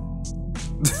 Huh?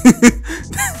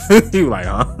 You like,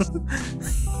 huh?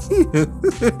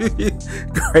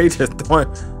 Great, just throwing.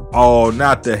 Oh,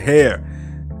 not the hair.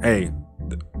 Hey,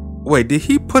 wait, did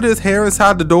he put his hair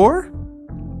inside the door?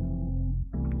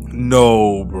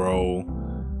 No, bro.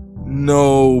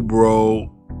 No,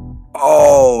 bro.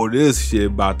 Oh, this shit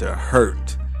about to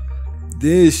hurt.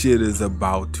 This shit is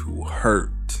about to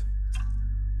hurt.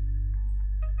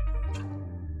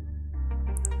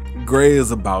 Gray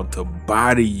is about to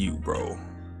body you, bro.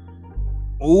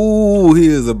 Ooh, he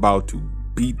is about to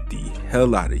beat the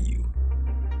hell out of you.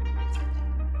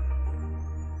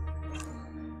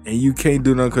 And you can't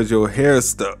do nothing because your hair is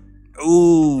stuck.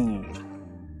 Ooh.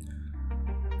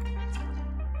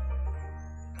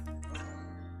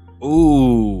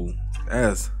 Ooh.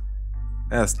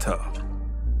 That's tough.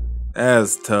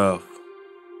 That's tough.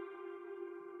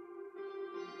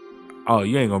 Oh,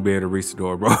 you ain't gonna be able to reach the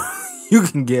door, bro. You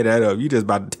can get that up. You just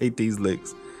about to take these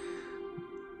licks.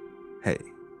 Hey,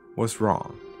 what's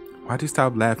wrong? Why'd you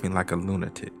stop laughing like a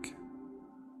lunatic?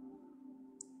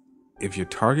 If your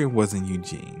target wasn't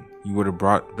Eugene, you would have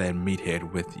brought that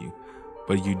meathead with you.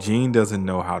 But Eugene doesn't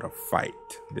know how to fight.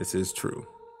 This is true.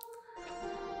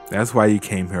 That's why you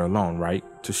came here alone, right?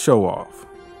 To show off.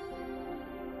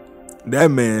 That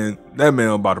man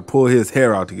about to pull his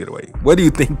hair out to get away. Where do you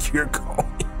think you're going?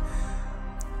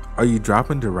 Are you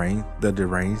dropping the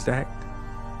deranged act?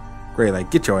 Great,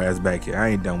 like, get your ass back here. I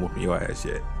ain't done whooping your ass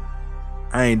yet.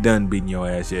 I ain't done beating your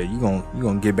ass yet. You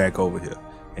gonna get back over here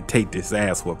and take this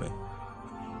ass whooping.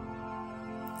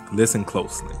 Listen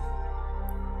closely.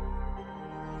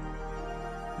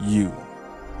 You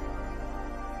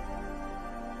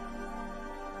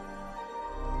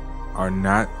are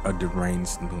not a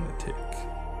deranged lunatic.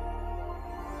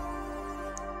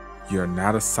 You're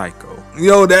not a psycho.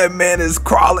 Yo, that man is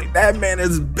crawling. That man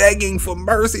is begging for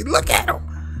mercy. Look at him.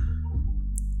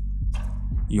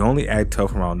 You only act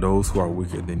tough around those who are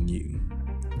weaker than you.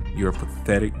 You're a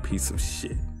pathetic piece of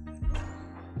shit.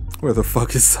 Where the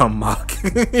fuck is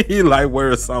Sammak? He like, where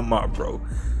is Sammak, bro?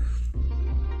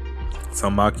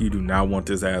 Sammak, you do not want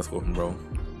this ass whooping, bro.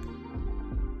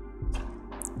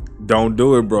 Don't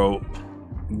do it, bro.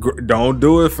 Don't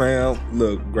do it, fam.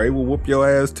 Look, Gray will whoop your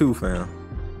ass too, fam.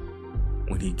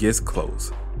 When he gets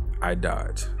close, I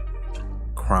dodge.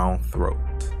 Crown throat.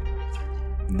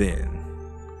 Then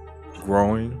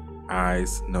growing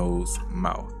eyes, nose,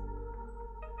 mouth.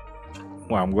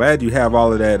 Well, I'm glad you have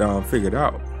all of that figured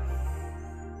out.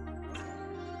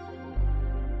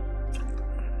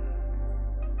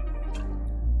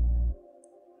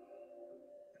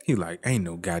 He like, ain't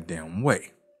no goddamn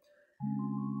way.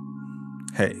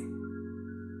 Hey.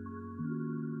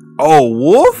 Oh,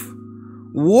 Wolf?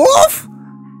 Wolf?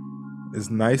 It's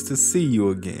nice to see you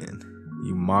again.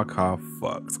 You Maka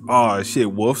fucks. Oh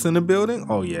shit, Wolf's in the building?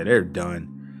 Oh yeah, they're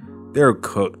done. They're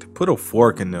cooked. Put a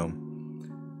fork in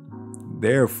them.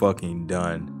 They're fucking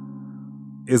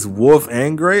done. Is Wolf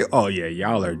and Gray? Oh yeah,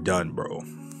 y'all are done, bro.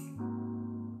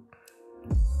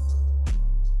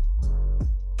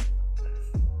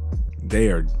 They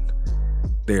are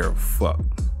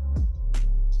fucked.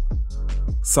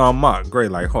 Sammak, Gray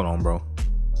like, hold on, bro.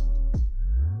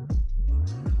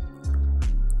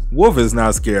 Wolf is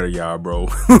not scared of y'all, bro.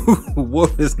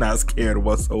 Wolf is not scared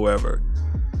whatsoever.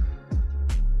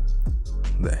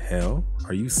 The hell?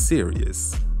 Are you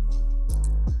serious?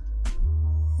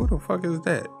 Who the fuck is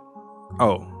that?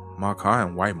 Oh, Maka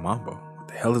and White Mamba. What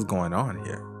the hell is going on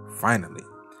here? Finally.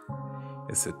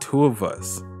 It's the two of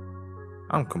us.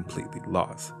 I'm completely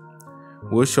lost.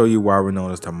 We'll show you why we're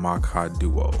known as the Maka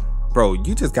Duo. Bro,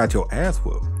 you just got your ass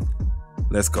whooped.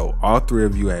 Let's go. All three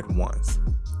of you at once.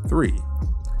 3.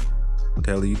 What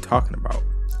the hell are you talking about?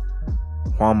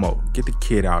 Huamo, get the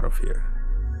kid out of here.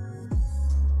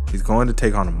 He's going to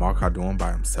take on the Maka Duo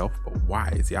by himself, but why?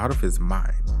 Is he out of his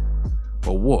mind?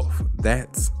 But Wolf,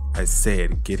 I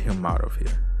said, get him out of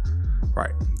here.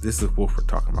 Right, this is Wolf we're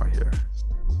talking about here.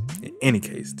 In any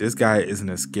case, this guy isn't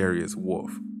as scary as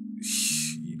Wolf.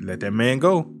 Shh, let that man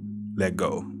go. Let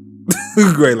go.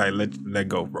 Great, like let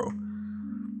go, bro.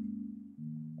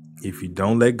 If you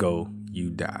don't let go,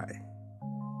 you die.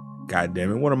 God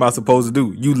damn it, what am I supposed to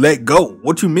do? You let go.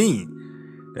 What you mean?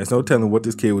 There's no telling what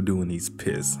this kid would do when he's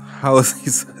pissed. How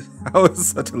is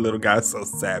such a little guy so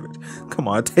savage? Come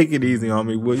on, take it easy on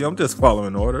me, will you? I'm just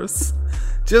following orders.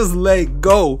 Just let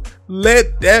go.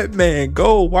 Let that man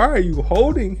go. Why are you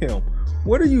holding him?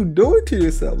 What are you doing to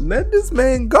yourself? Let this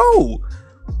man go.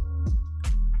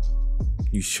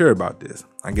 You sure about this?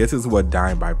 I guess this is what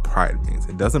dying by pride means.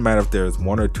 It doesn't matter if there's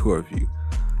 1 or 2 of you.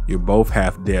 You're both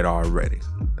half dead already.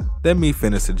 Let me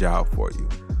finish the job for you.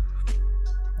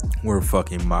 We're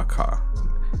fucking Maka.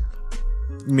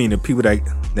 You mean the people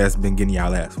that's been getting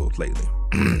y'all ass whooped lately?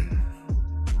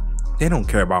 They don't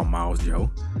care about Miles,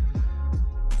 Joe.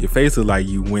 Your face is like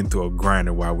you went through a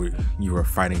grinder while you were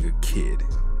fighting a kid.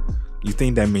 You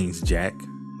think that means Jack?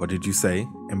 What did you say?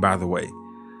 And by the way,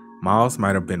 Miles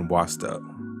might have been washed up,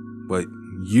 but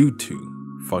you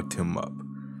two fucked him up.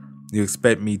 You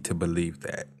expect me to believe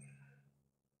that?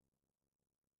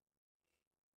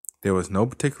 There was no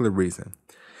particular reason.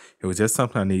 It was just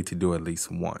something I needed to do at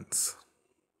least once.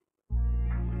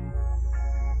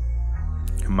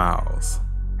 Miles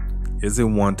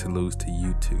isn't one to lose to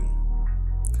you two.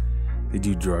 Did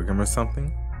you drug him or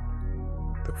something?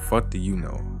 The fuck do you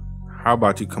know? How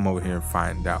about you come over here and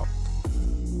find out?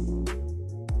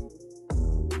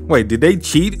 Wait, did they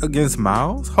cheat against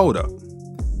Miles? Hold up.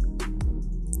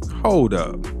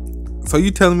 So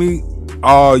you telling me,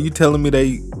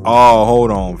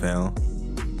 hold on, fam.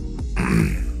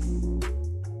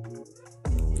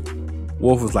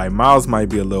 Wolf was like, Miles might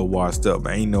be a little washed up,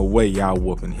 but ain't no way y'all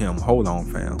whooping him. Hold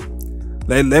on, fam.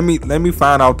 Let me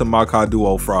find out the Maka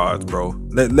Duo frauds, bro.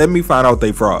 Let me find out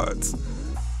they frauds.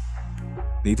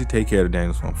 Need to take care of the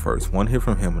Daniels one first. One hit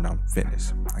from him and I'm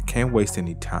finished. I can't waste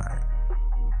any time.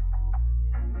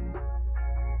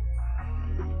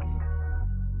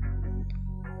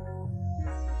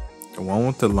 The one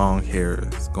with the long hair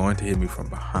is going to hit me from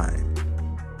behind,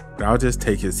 but I'll just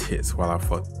take his hits while I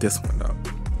fuck this one up.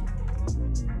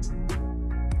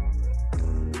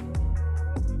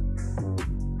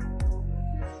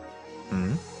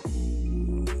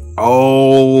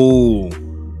 Oh,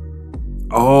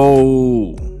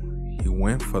 he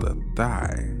went for the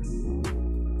thigh.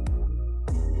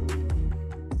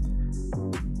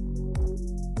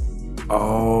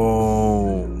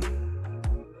 Oh,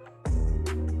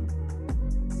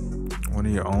 one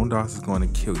of your own dogs is going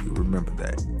to kill you. Remember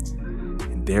that.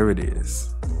 And there it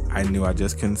is. I knew I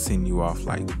just couldn't send you off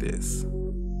like this.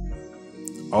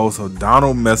 Oh, so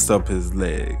Donald messed up his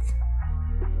leg.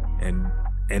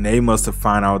 And they must have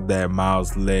found out that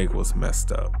Miles' leg was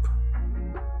messed up.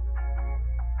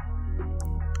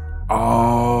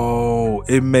 Oh,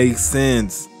 it makes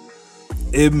sense.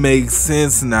 It makes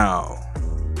sense now.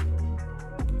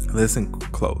 Listen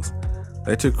close.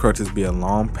 Let your crutches be a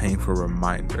long, painful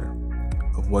reminder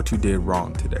of what you did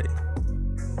wrong today.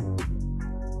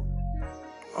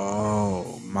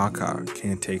 Oh, Maka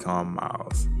can't take on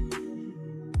Miles.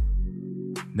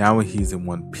 Now he's in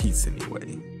one piece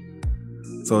anyway.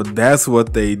 So that's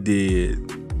what they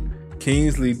did.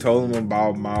 Kingsley told him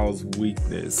about Miles'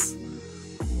 weakness.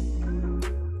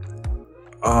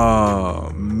 Oh,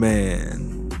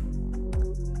 man.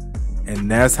 And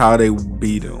that's how they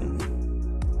beat him.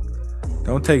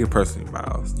 Don't take it personally,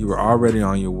 Miles. You were already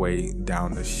on your way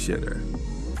down the shitter.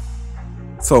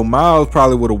 So Miles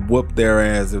probably would have whooped their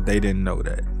ass if they didn't know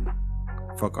that.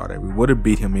 Fuck all that. We would have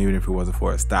beat him even if it wasn't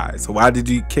for his thigh. So why did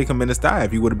you kick him in his thigh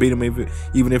if you would have beat him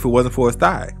even if it wasn't for his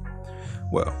thigh?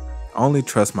 Well, I only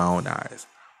trust my own eyes.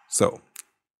 So,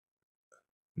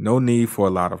 no need for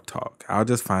a lot of talk. I'll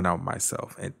just find out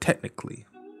myself. And technically,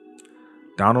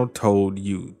 Donald told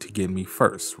you to get me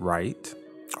first, right?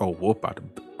 Oh, Wolf is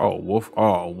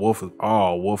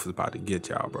about to get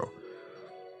y'all, bro.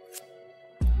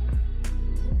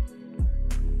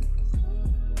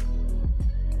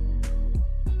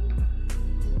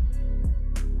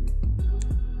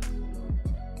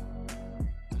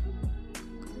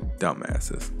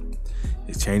 Dumbasses.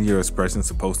 Is changing your expression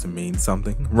supposed to mean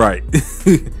something? Right.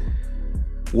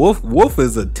 Wolf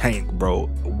is a tank,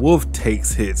 bro. Wolf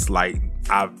takes hits like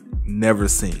I've never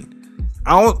seen.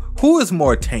 Who is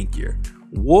more tankier,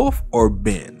 Wolf or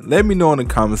Ben? Let me know in the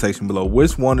comment section below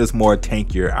which one is more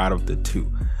tankier out of the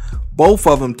two. Both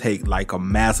of them take like a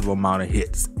massive amount of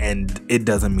hits and it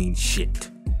doesn't mean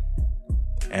shit.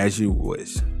 As you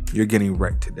wish. You're getting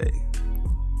wrecked today.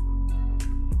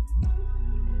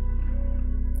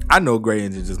 I know Gray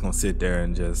Engine just gonna sit there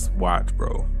and just watch,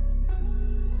 bro.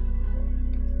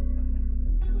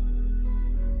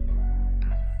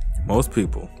 Most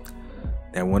people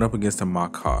that went up against a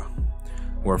Maka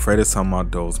were afraid of some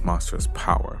of those monsters'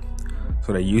 power,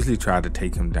 so they usually tried to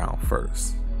take him down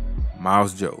first.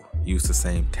 Miles Joe used the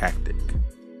same tactic.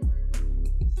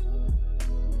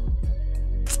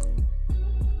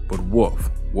 But Wolf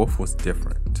was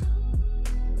different.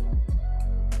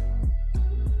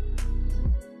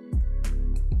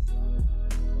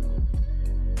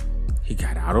 He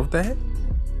got out of that?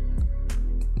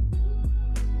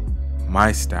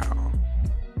 My style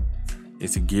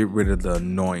is to get rid of the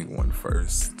annoying one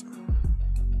first.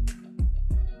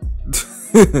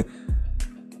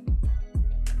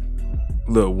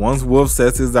 Look, once Wolf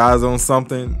sets his eyes on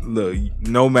something, look,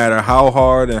 no matter how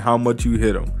hard and how much you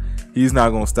hit him, he's not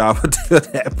gonna stop until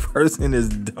that person is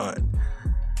done.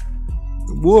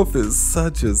 Wolf is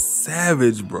such a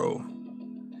savage, bro.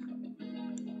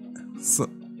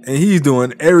 And he's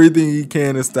doing everything he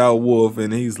can to stop Wolf,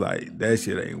 and he's like, that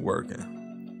shit ain't working.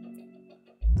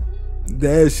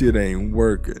 That shit ain't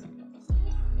working.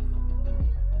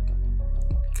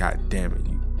 God damn it,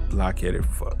 you blockheaded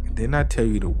fuck. Didn't I tell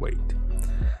you to wait?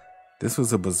 This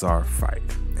was a bizarre fight,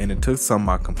 and it took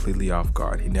Sammak completely off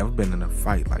guard. He'd never been in a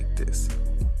fight like this.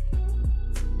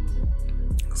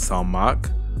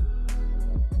 Sammak,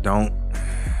 don't.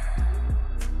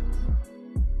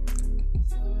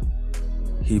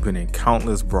 He'd been in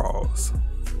countless brawls,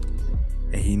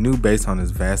 and he knew based on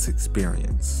his vast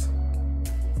experience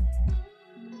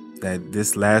that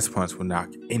this last punch would knock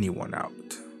anyone out.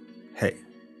 Hey,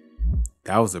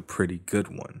 that was a pretty good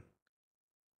one.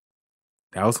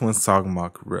 That was when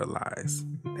Sammak realized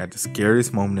that the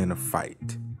scariest moment in a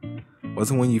fight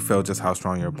wasn't when you felt just how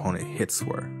strong your opponent's hits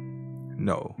were.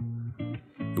 No,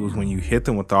 it was when you hit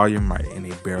them with all your might and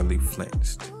they barely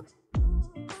flinched.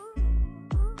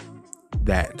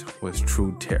 That was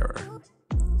true terror.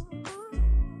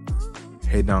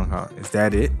 Hey Donghan, is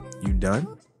that it? You done?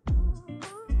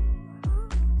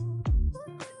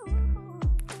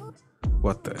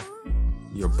 What the?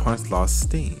 Your punch lost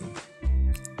steam.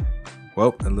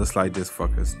 Well, it looks like this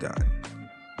fucker's done.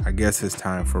 I guess it's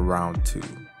time for round 2.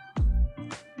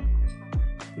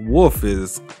 Wolf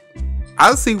is...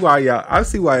 I see why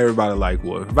everybody like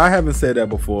Wolf. If I haven't said that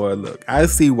before, look, I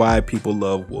see why people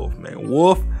love Wolf, man.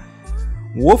 Wolf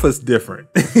is different.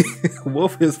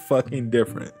 Wolf is fucking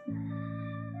different.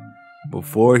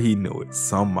 Before he knew it,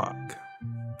 Sammak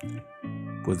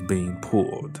was being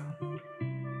pulled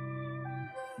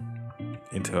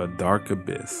into a dark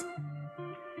abyss.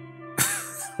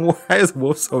 Why is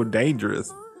Wolf so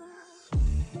dangerous?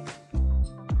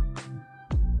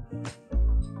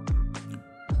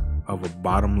 Of a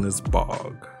bottomless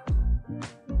bog.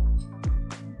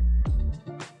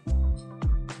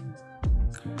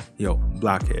 Yo,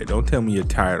 blockhead, don't tell me you're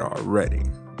tired already.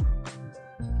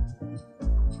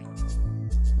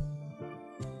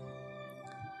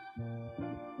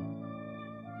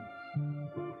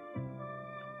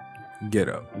 Get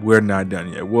up. We're not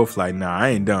done yet. Wolf's like, nah, I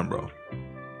ain't done, bro.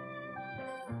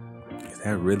 Is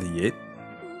that really it?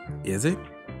 Is it?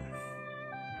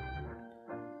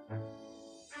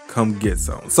 Come get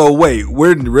some. So wait,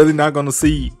 we're really not gonna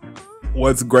see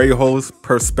what's Greyhole's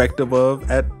perspective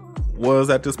was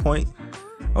at this point?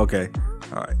 Okay.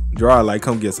 Alright. Gerard like,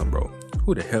 come get some, bro.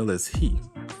 Who the hell is he?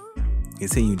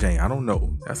 Is he Eunjang? I don't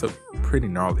know. That's a pretty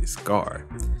gnarly scar.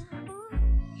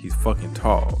 He's fucking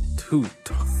tall. Too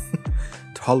tall.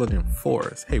 Taller than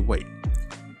Forrest. Hey, wait.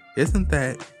 Isn't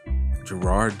that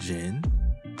Gerard Jin?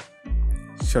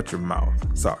 Shut your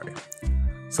mouth. Sorry.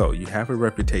 So, you have a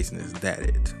reputation. Is that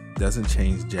it? Doesn't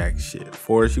change jack shit.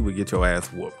 Forrest, you would get your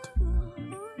ass whooped.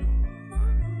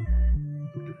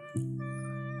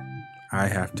 I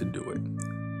have to do it.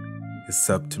 It's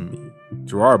up to me.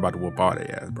 Gerard about to whoop all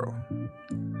their ass, bro.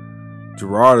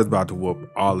 Gerard is about to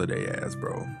whoop all of their ass,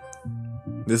 bro.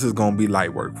 This is gonna be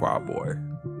light work for our boy.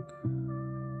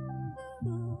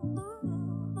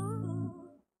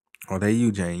 Oh, they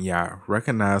Eunjang. Yeah,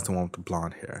 recognize the one with the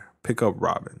blonde hair. Pick up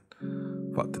Robin.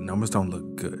 But the numbers don't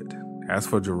look good. As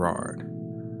for Gerard,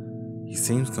 he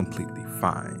seems completely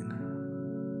fine.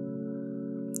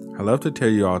 I love to tear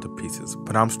you all to pieces,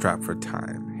 but I'm strapped for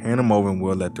time. Hand him over and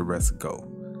we'll let the rest go.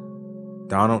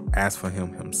 Donald asked for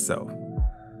him himself.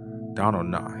 Donald,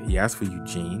 nah. He asked for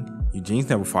Eugene. Eugene's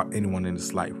never fought anyone in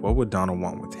his life. What would Donald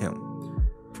want with him?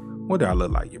 What do I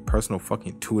look like? Your personal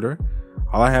fucking tutor?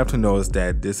 All I have to know is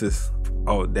that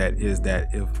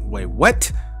wait,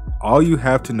 what? All you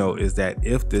have to know is that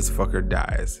if this fucker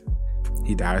dies,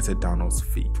 he dies at Donald's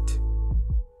feet.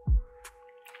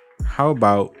 How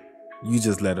about you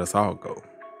just let us all go?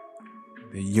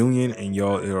 The Union and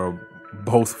y'all are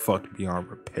both fucked beyond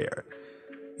repair.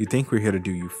 You think we're here to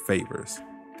do you favors?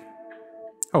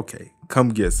 Okay, come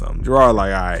get some. Gerard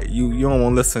like, alright, you don't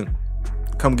want to listen?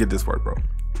 Come get this work, bro.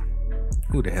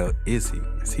 Who the hell is he?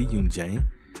 Is he Eunjang?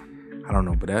 I don't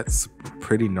know, but that's a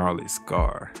pretty gnarly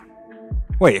scar.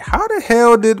 Wait, how the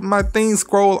hell did my thing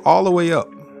scroll all the way up?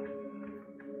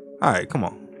 Alright, come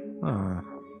on.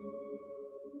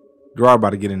 Gerard about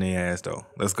to get in their ass, though.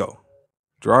 Let's go.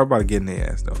 Gerard about to get in their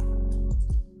ass, though.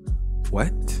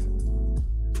 What?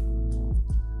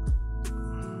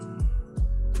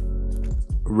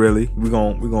 Really? We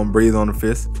gonna breathe on the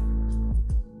fist?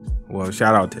 Well,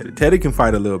 shout out Teddy. Teddy can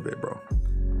fight a little bit, bro.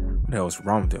 What the hell is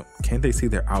wrong with them? Can't they see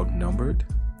they're outnumbered?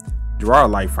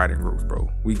 Gerard like fighting groups, bro.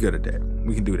 We good at that.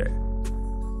 We can do that.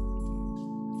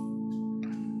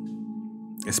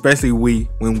 Especially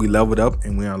when we leveled up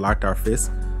and we unlocked our fists.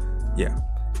 Yeah.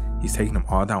 He's taking them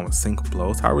all down with single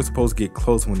blows. How are we supposed to get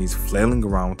close when he's flailing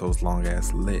around with those long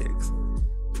ass legs?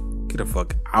 Get the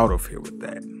fuck out of here with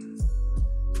that.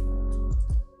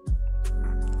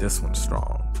 This one's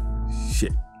strong.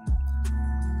 Shit.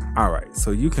 Alright, so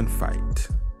you can fight.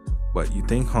 But you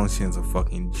think Hong Shen's a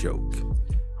fucking joke.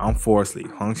 I'm Forrest Lee,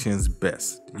 Hong Shen's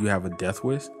best. You have a death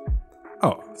wish?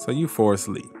 Oh, so you Forrest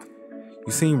Lee.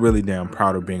 You seem really damn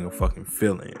proud of being a fucking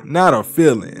fill-in. Not a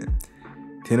fill-in.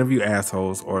 10 of you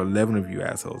assholes or 11 of you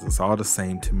assholes. It's all the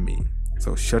same to me.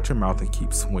 So shut your mouth and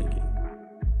keep swinging.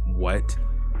 What?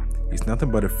 He's nothing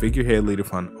but a figurehead leader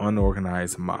for an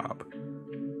unorganized mob.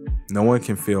 No one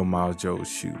can fill Miles Joe's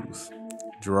shoes.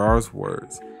 Gerard's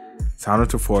words sounded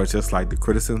to Forrest just like the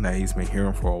criticism that he's been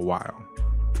hearing for a while.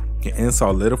 An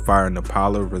insult lit a fire in the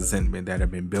pile of resentment that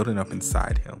had been building up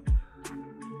inside him.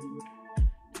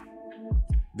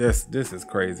 This is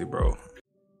crazy, bro.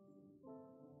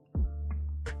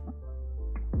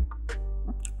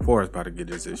 Forrest about to get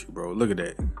this issue, bro. Look at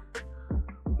that.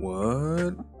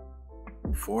 What?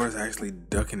 Forrest actually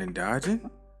ducking and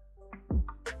dodging?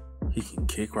 He can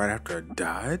kick right after a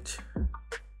dodge?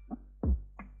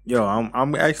 Yo,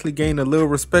 I'm actually gaining a little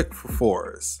respect for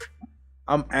Forrest.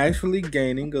 I'm actually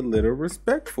gaining a little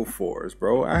respect for Forrest,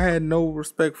 bro. I had no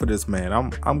respect for this man.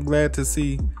 I'm glad to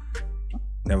see.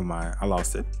 Never mind, I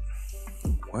lost it.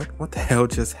 What the hell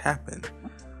just happened?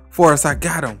 Forrest, I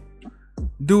got him.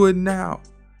 Do it now.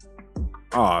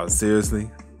 Aw, seriously?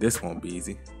 This won't be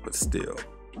easy, but still.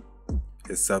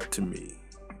 It's up to me.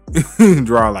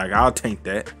 Draw like, I'll tank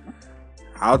that.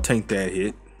 I'll tank that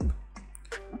hit.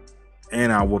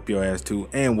 And I'll whoop your ass too,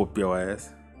 and whoop your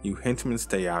ass. You henchmen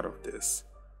stay out of this.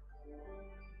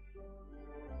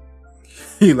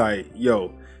 He like,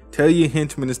 yo, tell your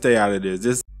henchmen to stay out of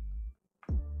this.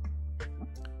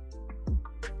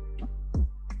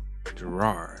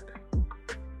 Gerard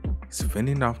is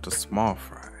fending off the small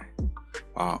fry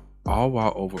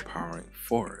while overpowering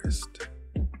Forrest.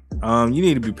 You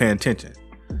need to be paying attention.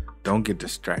 Don't get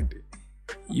distracted.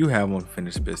 You have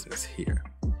unfinished business here.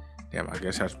 Damn, I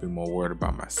guess I should be more worried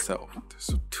about myself.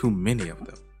 There's too many of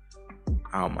them.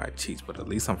 I don't mind cheats, but at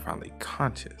least I'm finally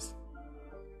conscious.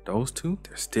 Those two,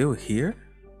 they're still here?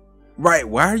 Right,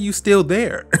 why are you still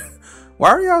there? Why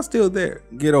are y'all still there?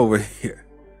 Get over here.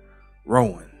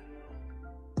 Rowan.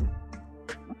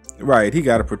 Right, he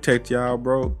gotta protect y'all,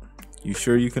 bro. You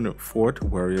sure you can afford to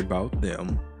worry about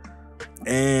them?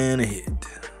 And a hit.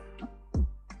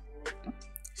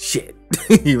 Shit.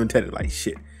 Even Teddy like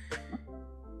shit.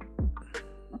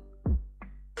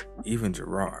 Even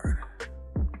Gerard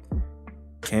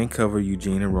can't cover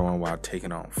Eugene and Rowan while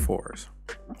taking on Forrest.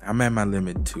 I'm at my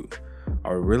limit too.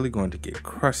 Are we really going to get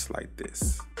crushed like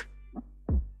this?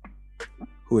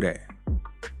 Who that?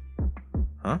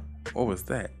 Huh? What was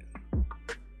that?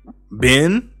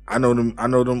 Ben? I know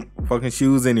them fucking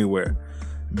shoes anywhere.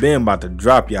 Ben about to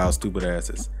drop y'all stupid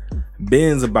asses.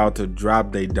 Ben's about to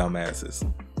drop they dumb asses.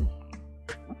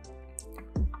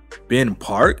 Ben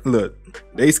Park? Look,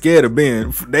 they scared of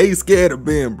Ben. They scared of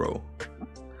Ben, bro.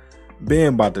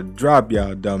 Ben about to drop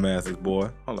y'all dumb asses, boy.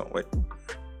 Hold on, wait.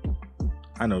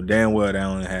 I know damn well they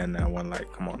only had that one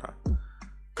like. Come on now.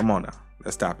 Come on now.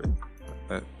 Let's stop it.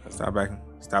 Let's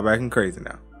stop acting crazy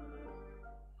now.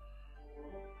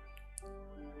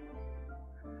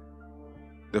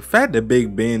 The fact that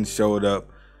Big Ben showed up,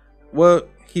 well,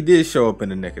 he did show up in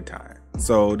the nick of time.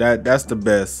 So that's the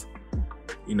best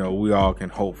you know, we all can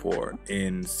hope for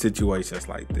in situations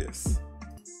like this.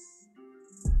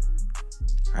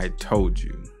 I told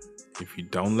you, if you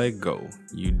don't let go,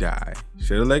 you die.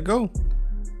 Should have let go.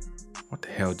 What the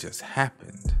hell just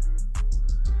happened?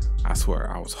 I swear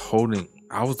I was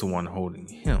the one holding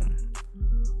him.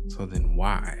 So then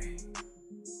why?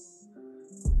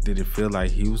 Did it feel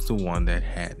like he was the one that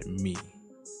had me?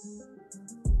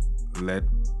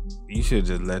 You should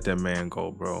just let that man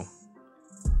go, bro.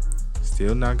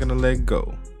 Still not gonna let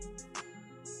go.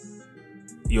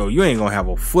 Yo, you ain't gonna have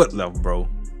a foot left, bro.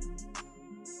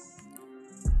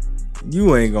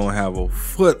 You ain't gonna have a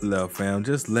foot left, fam.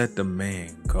 Just let the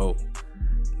man go.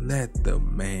 Let the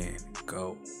man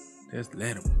go. Just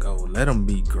let him go. Let him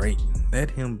be great. Let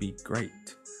him be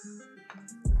great.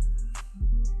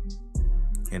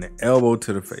 And an elbow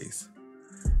to the face.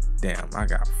 Damn, I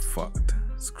got fucked.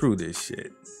 Screw this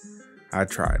shit. I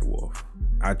tried, Wolf.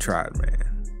 I tried,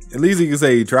 man. At least he can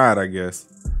say he tried, I guess.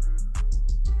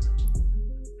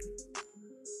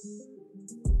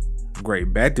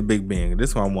 Great. Back to Big Ben.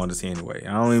 This one I wanted to see anyway.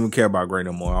 I don't even care about Great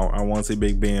no more. I want to see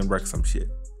Big Ben wreck some shit.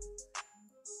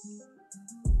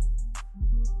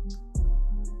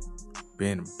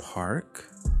 Ben Park.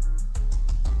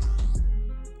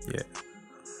 Yeah.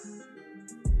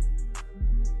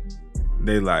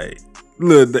 They like,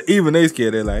 look, even they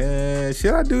scared. They're like,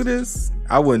 should I do this?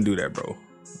 I wouldn't do that, bro.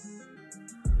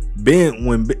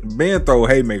 When Ben throw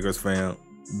haymakers, fam.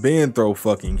 Ben throw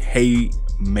fucking haymakers.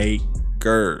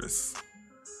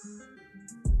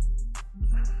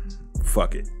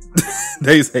 Fuck it.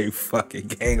 They say fuck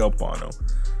it. Gang up on them.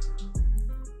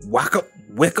 Whack up,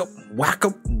 wick up, whack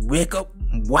up, wick up,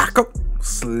 whack up,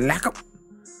 slack up.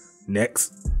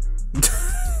 Next.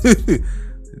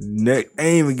 Next.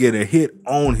 Ain't even get a hit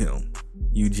on him.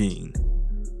 Eugene.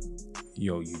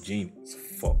 Yo, Eugene is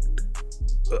fucked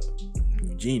up.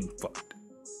 Eugene fucked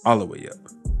all the way up.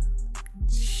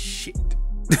 Shit.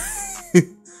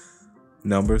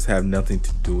 Numbers have nothing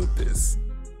to do with this.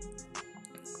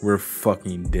 We're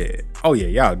fucking dead. Oh yeah,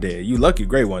 y'all dead. You lucky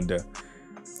Gray one there.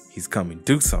 He's coming.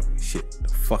 Do something. Shit. The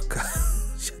fuck up.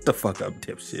 Shut the fuck up,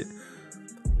 dipshit.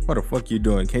 What the fuck you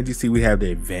doing? Can't you see we have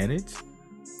the advantage?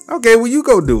 Okay, well you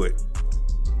go do it.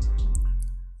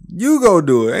 You go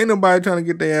do it. Ain't nobody trying to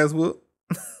get their ass whooped.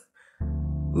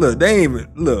 Look, they ain't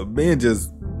even. Look, Ben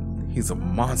he's a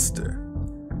monster.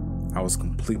 I was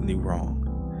completely wrong.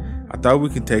 I thought we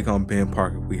could take on Ben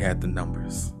Park if we had the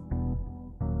numbers.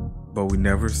 But we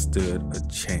never stood a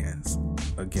chance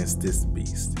against this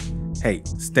beast. Hey,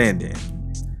 stand in.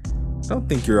 Don't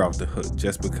think you're off the hook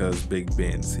just because Big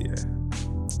Ben's here.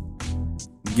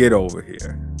 Get over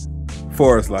here.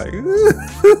 Forrest like,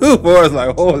 Forrest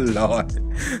like, oh Lord.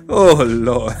 Oh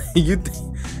Lord. You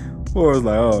think Forrest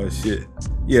like, oh shit.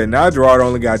 Yeah, now Gerard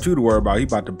only got you to worry about. He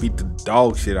about to beat the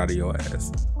dog shit out of your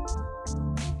ass.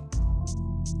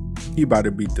 He about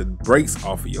to beat the brakes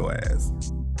off of your ass.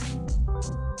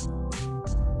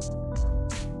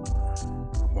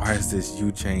 Why is this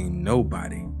Eunjang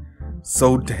nobody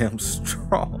so damn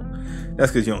strong?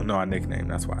 That's because you don't know our nickname.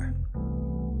 That's why.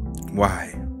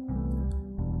 Why?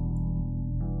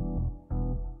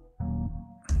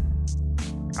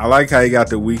 I like how you got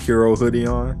the Weak Hero hoodie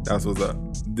on. That's what's up.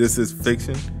 This is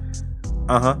fiction.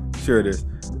 Sure it is.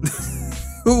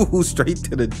 Ooh, straight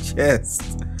to the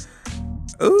chest.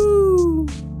 Ooh.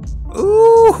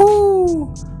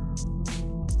 Ooh.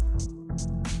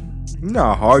 You know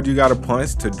how hard you gotta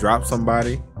punch to drop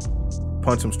somebody?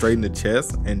 Punch them straight in the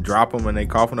chest and drop them and they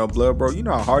coughing up blood, bro. You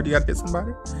know how hard you gotta hit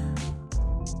somebody?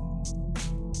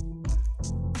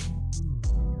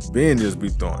 Ben just be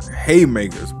throwing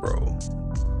haymakers, bro.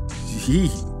 Gee.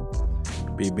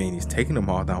 Big Ben, he's taking them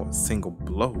all down with single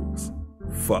blows.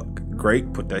 Fuck.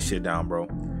 Great. Put that shit down, bro.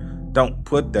 Don't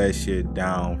put that shit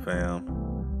down, fam.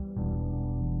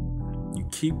 You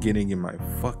keep getting in my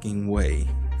fucking way.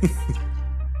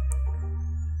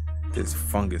 This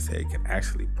fungus head can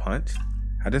actually punch.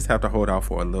 I just have to hold out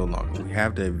for a little longer. We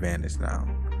have the advantage now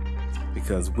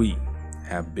because we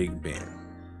have Big Ben.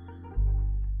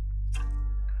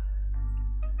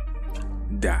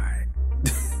 Die.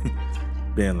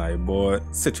 Ben like, boy,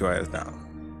 sit your ass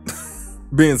down.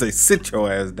 Ben say, sit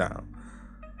your ass down.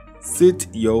 Sit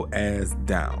your ass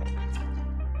down.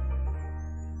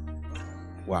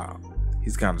 Wow.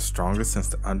 He's gotten stronger since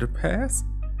the underpass?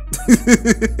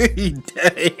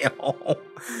 Damn.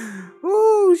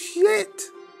 Oh shit.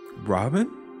 Robin?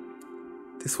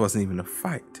 This wasn't even a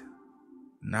fight.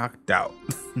 Knocked out.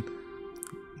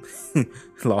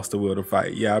 Lost the will to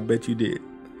fight. Yeah, I bet you did.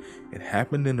 It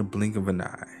happened in the blink of an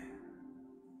eye.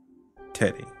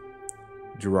 Teddy.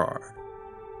 Gerard.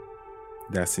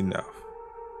 That's enough.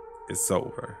 it's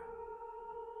over.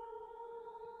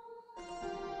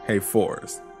 Hey,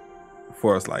 Forrest.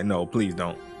 Forrest, like, no, please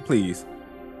don't. Please.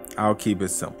 I'll keep it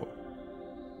simple.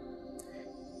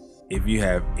 If you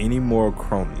have any more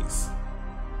cronies,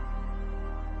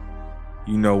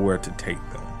 you know where to take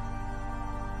them.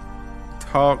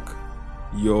 Talk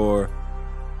your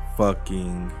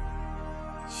fucking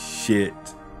shit,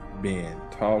 man.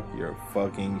 Talk your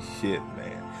fucking shit,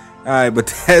 man. Alright, but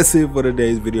that's it for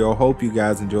today's video. Hope you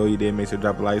guys enjoy. You did. Make sure to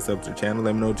drop a like, sub to the channel.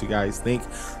 Let me know what you guys think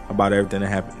about everything that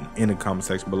happened in the comment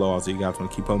section below. Also, you guys want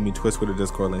to keep up with me, Twitch, Twitter,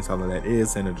 Discord, links, all of that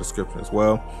is in the description as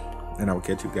well. And I will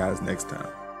catch you guys next time.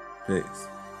 Peace.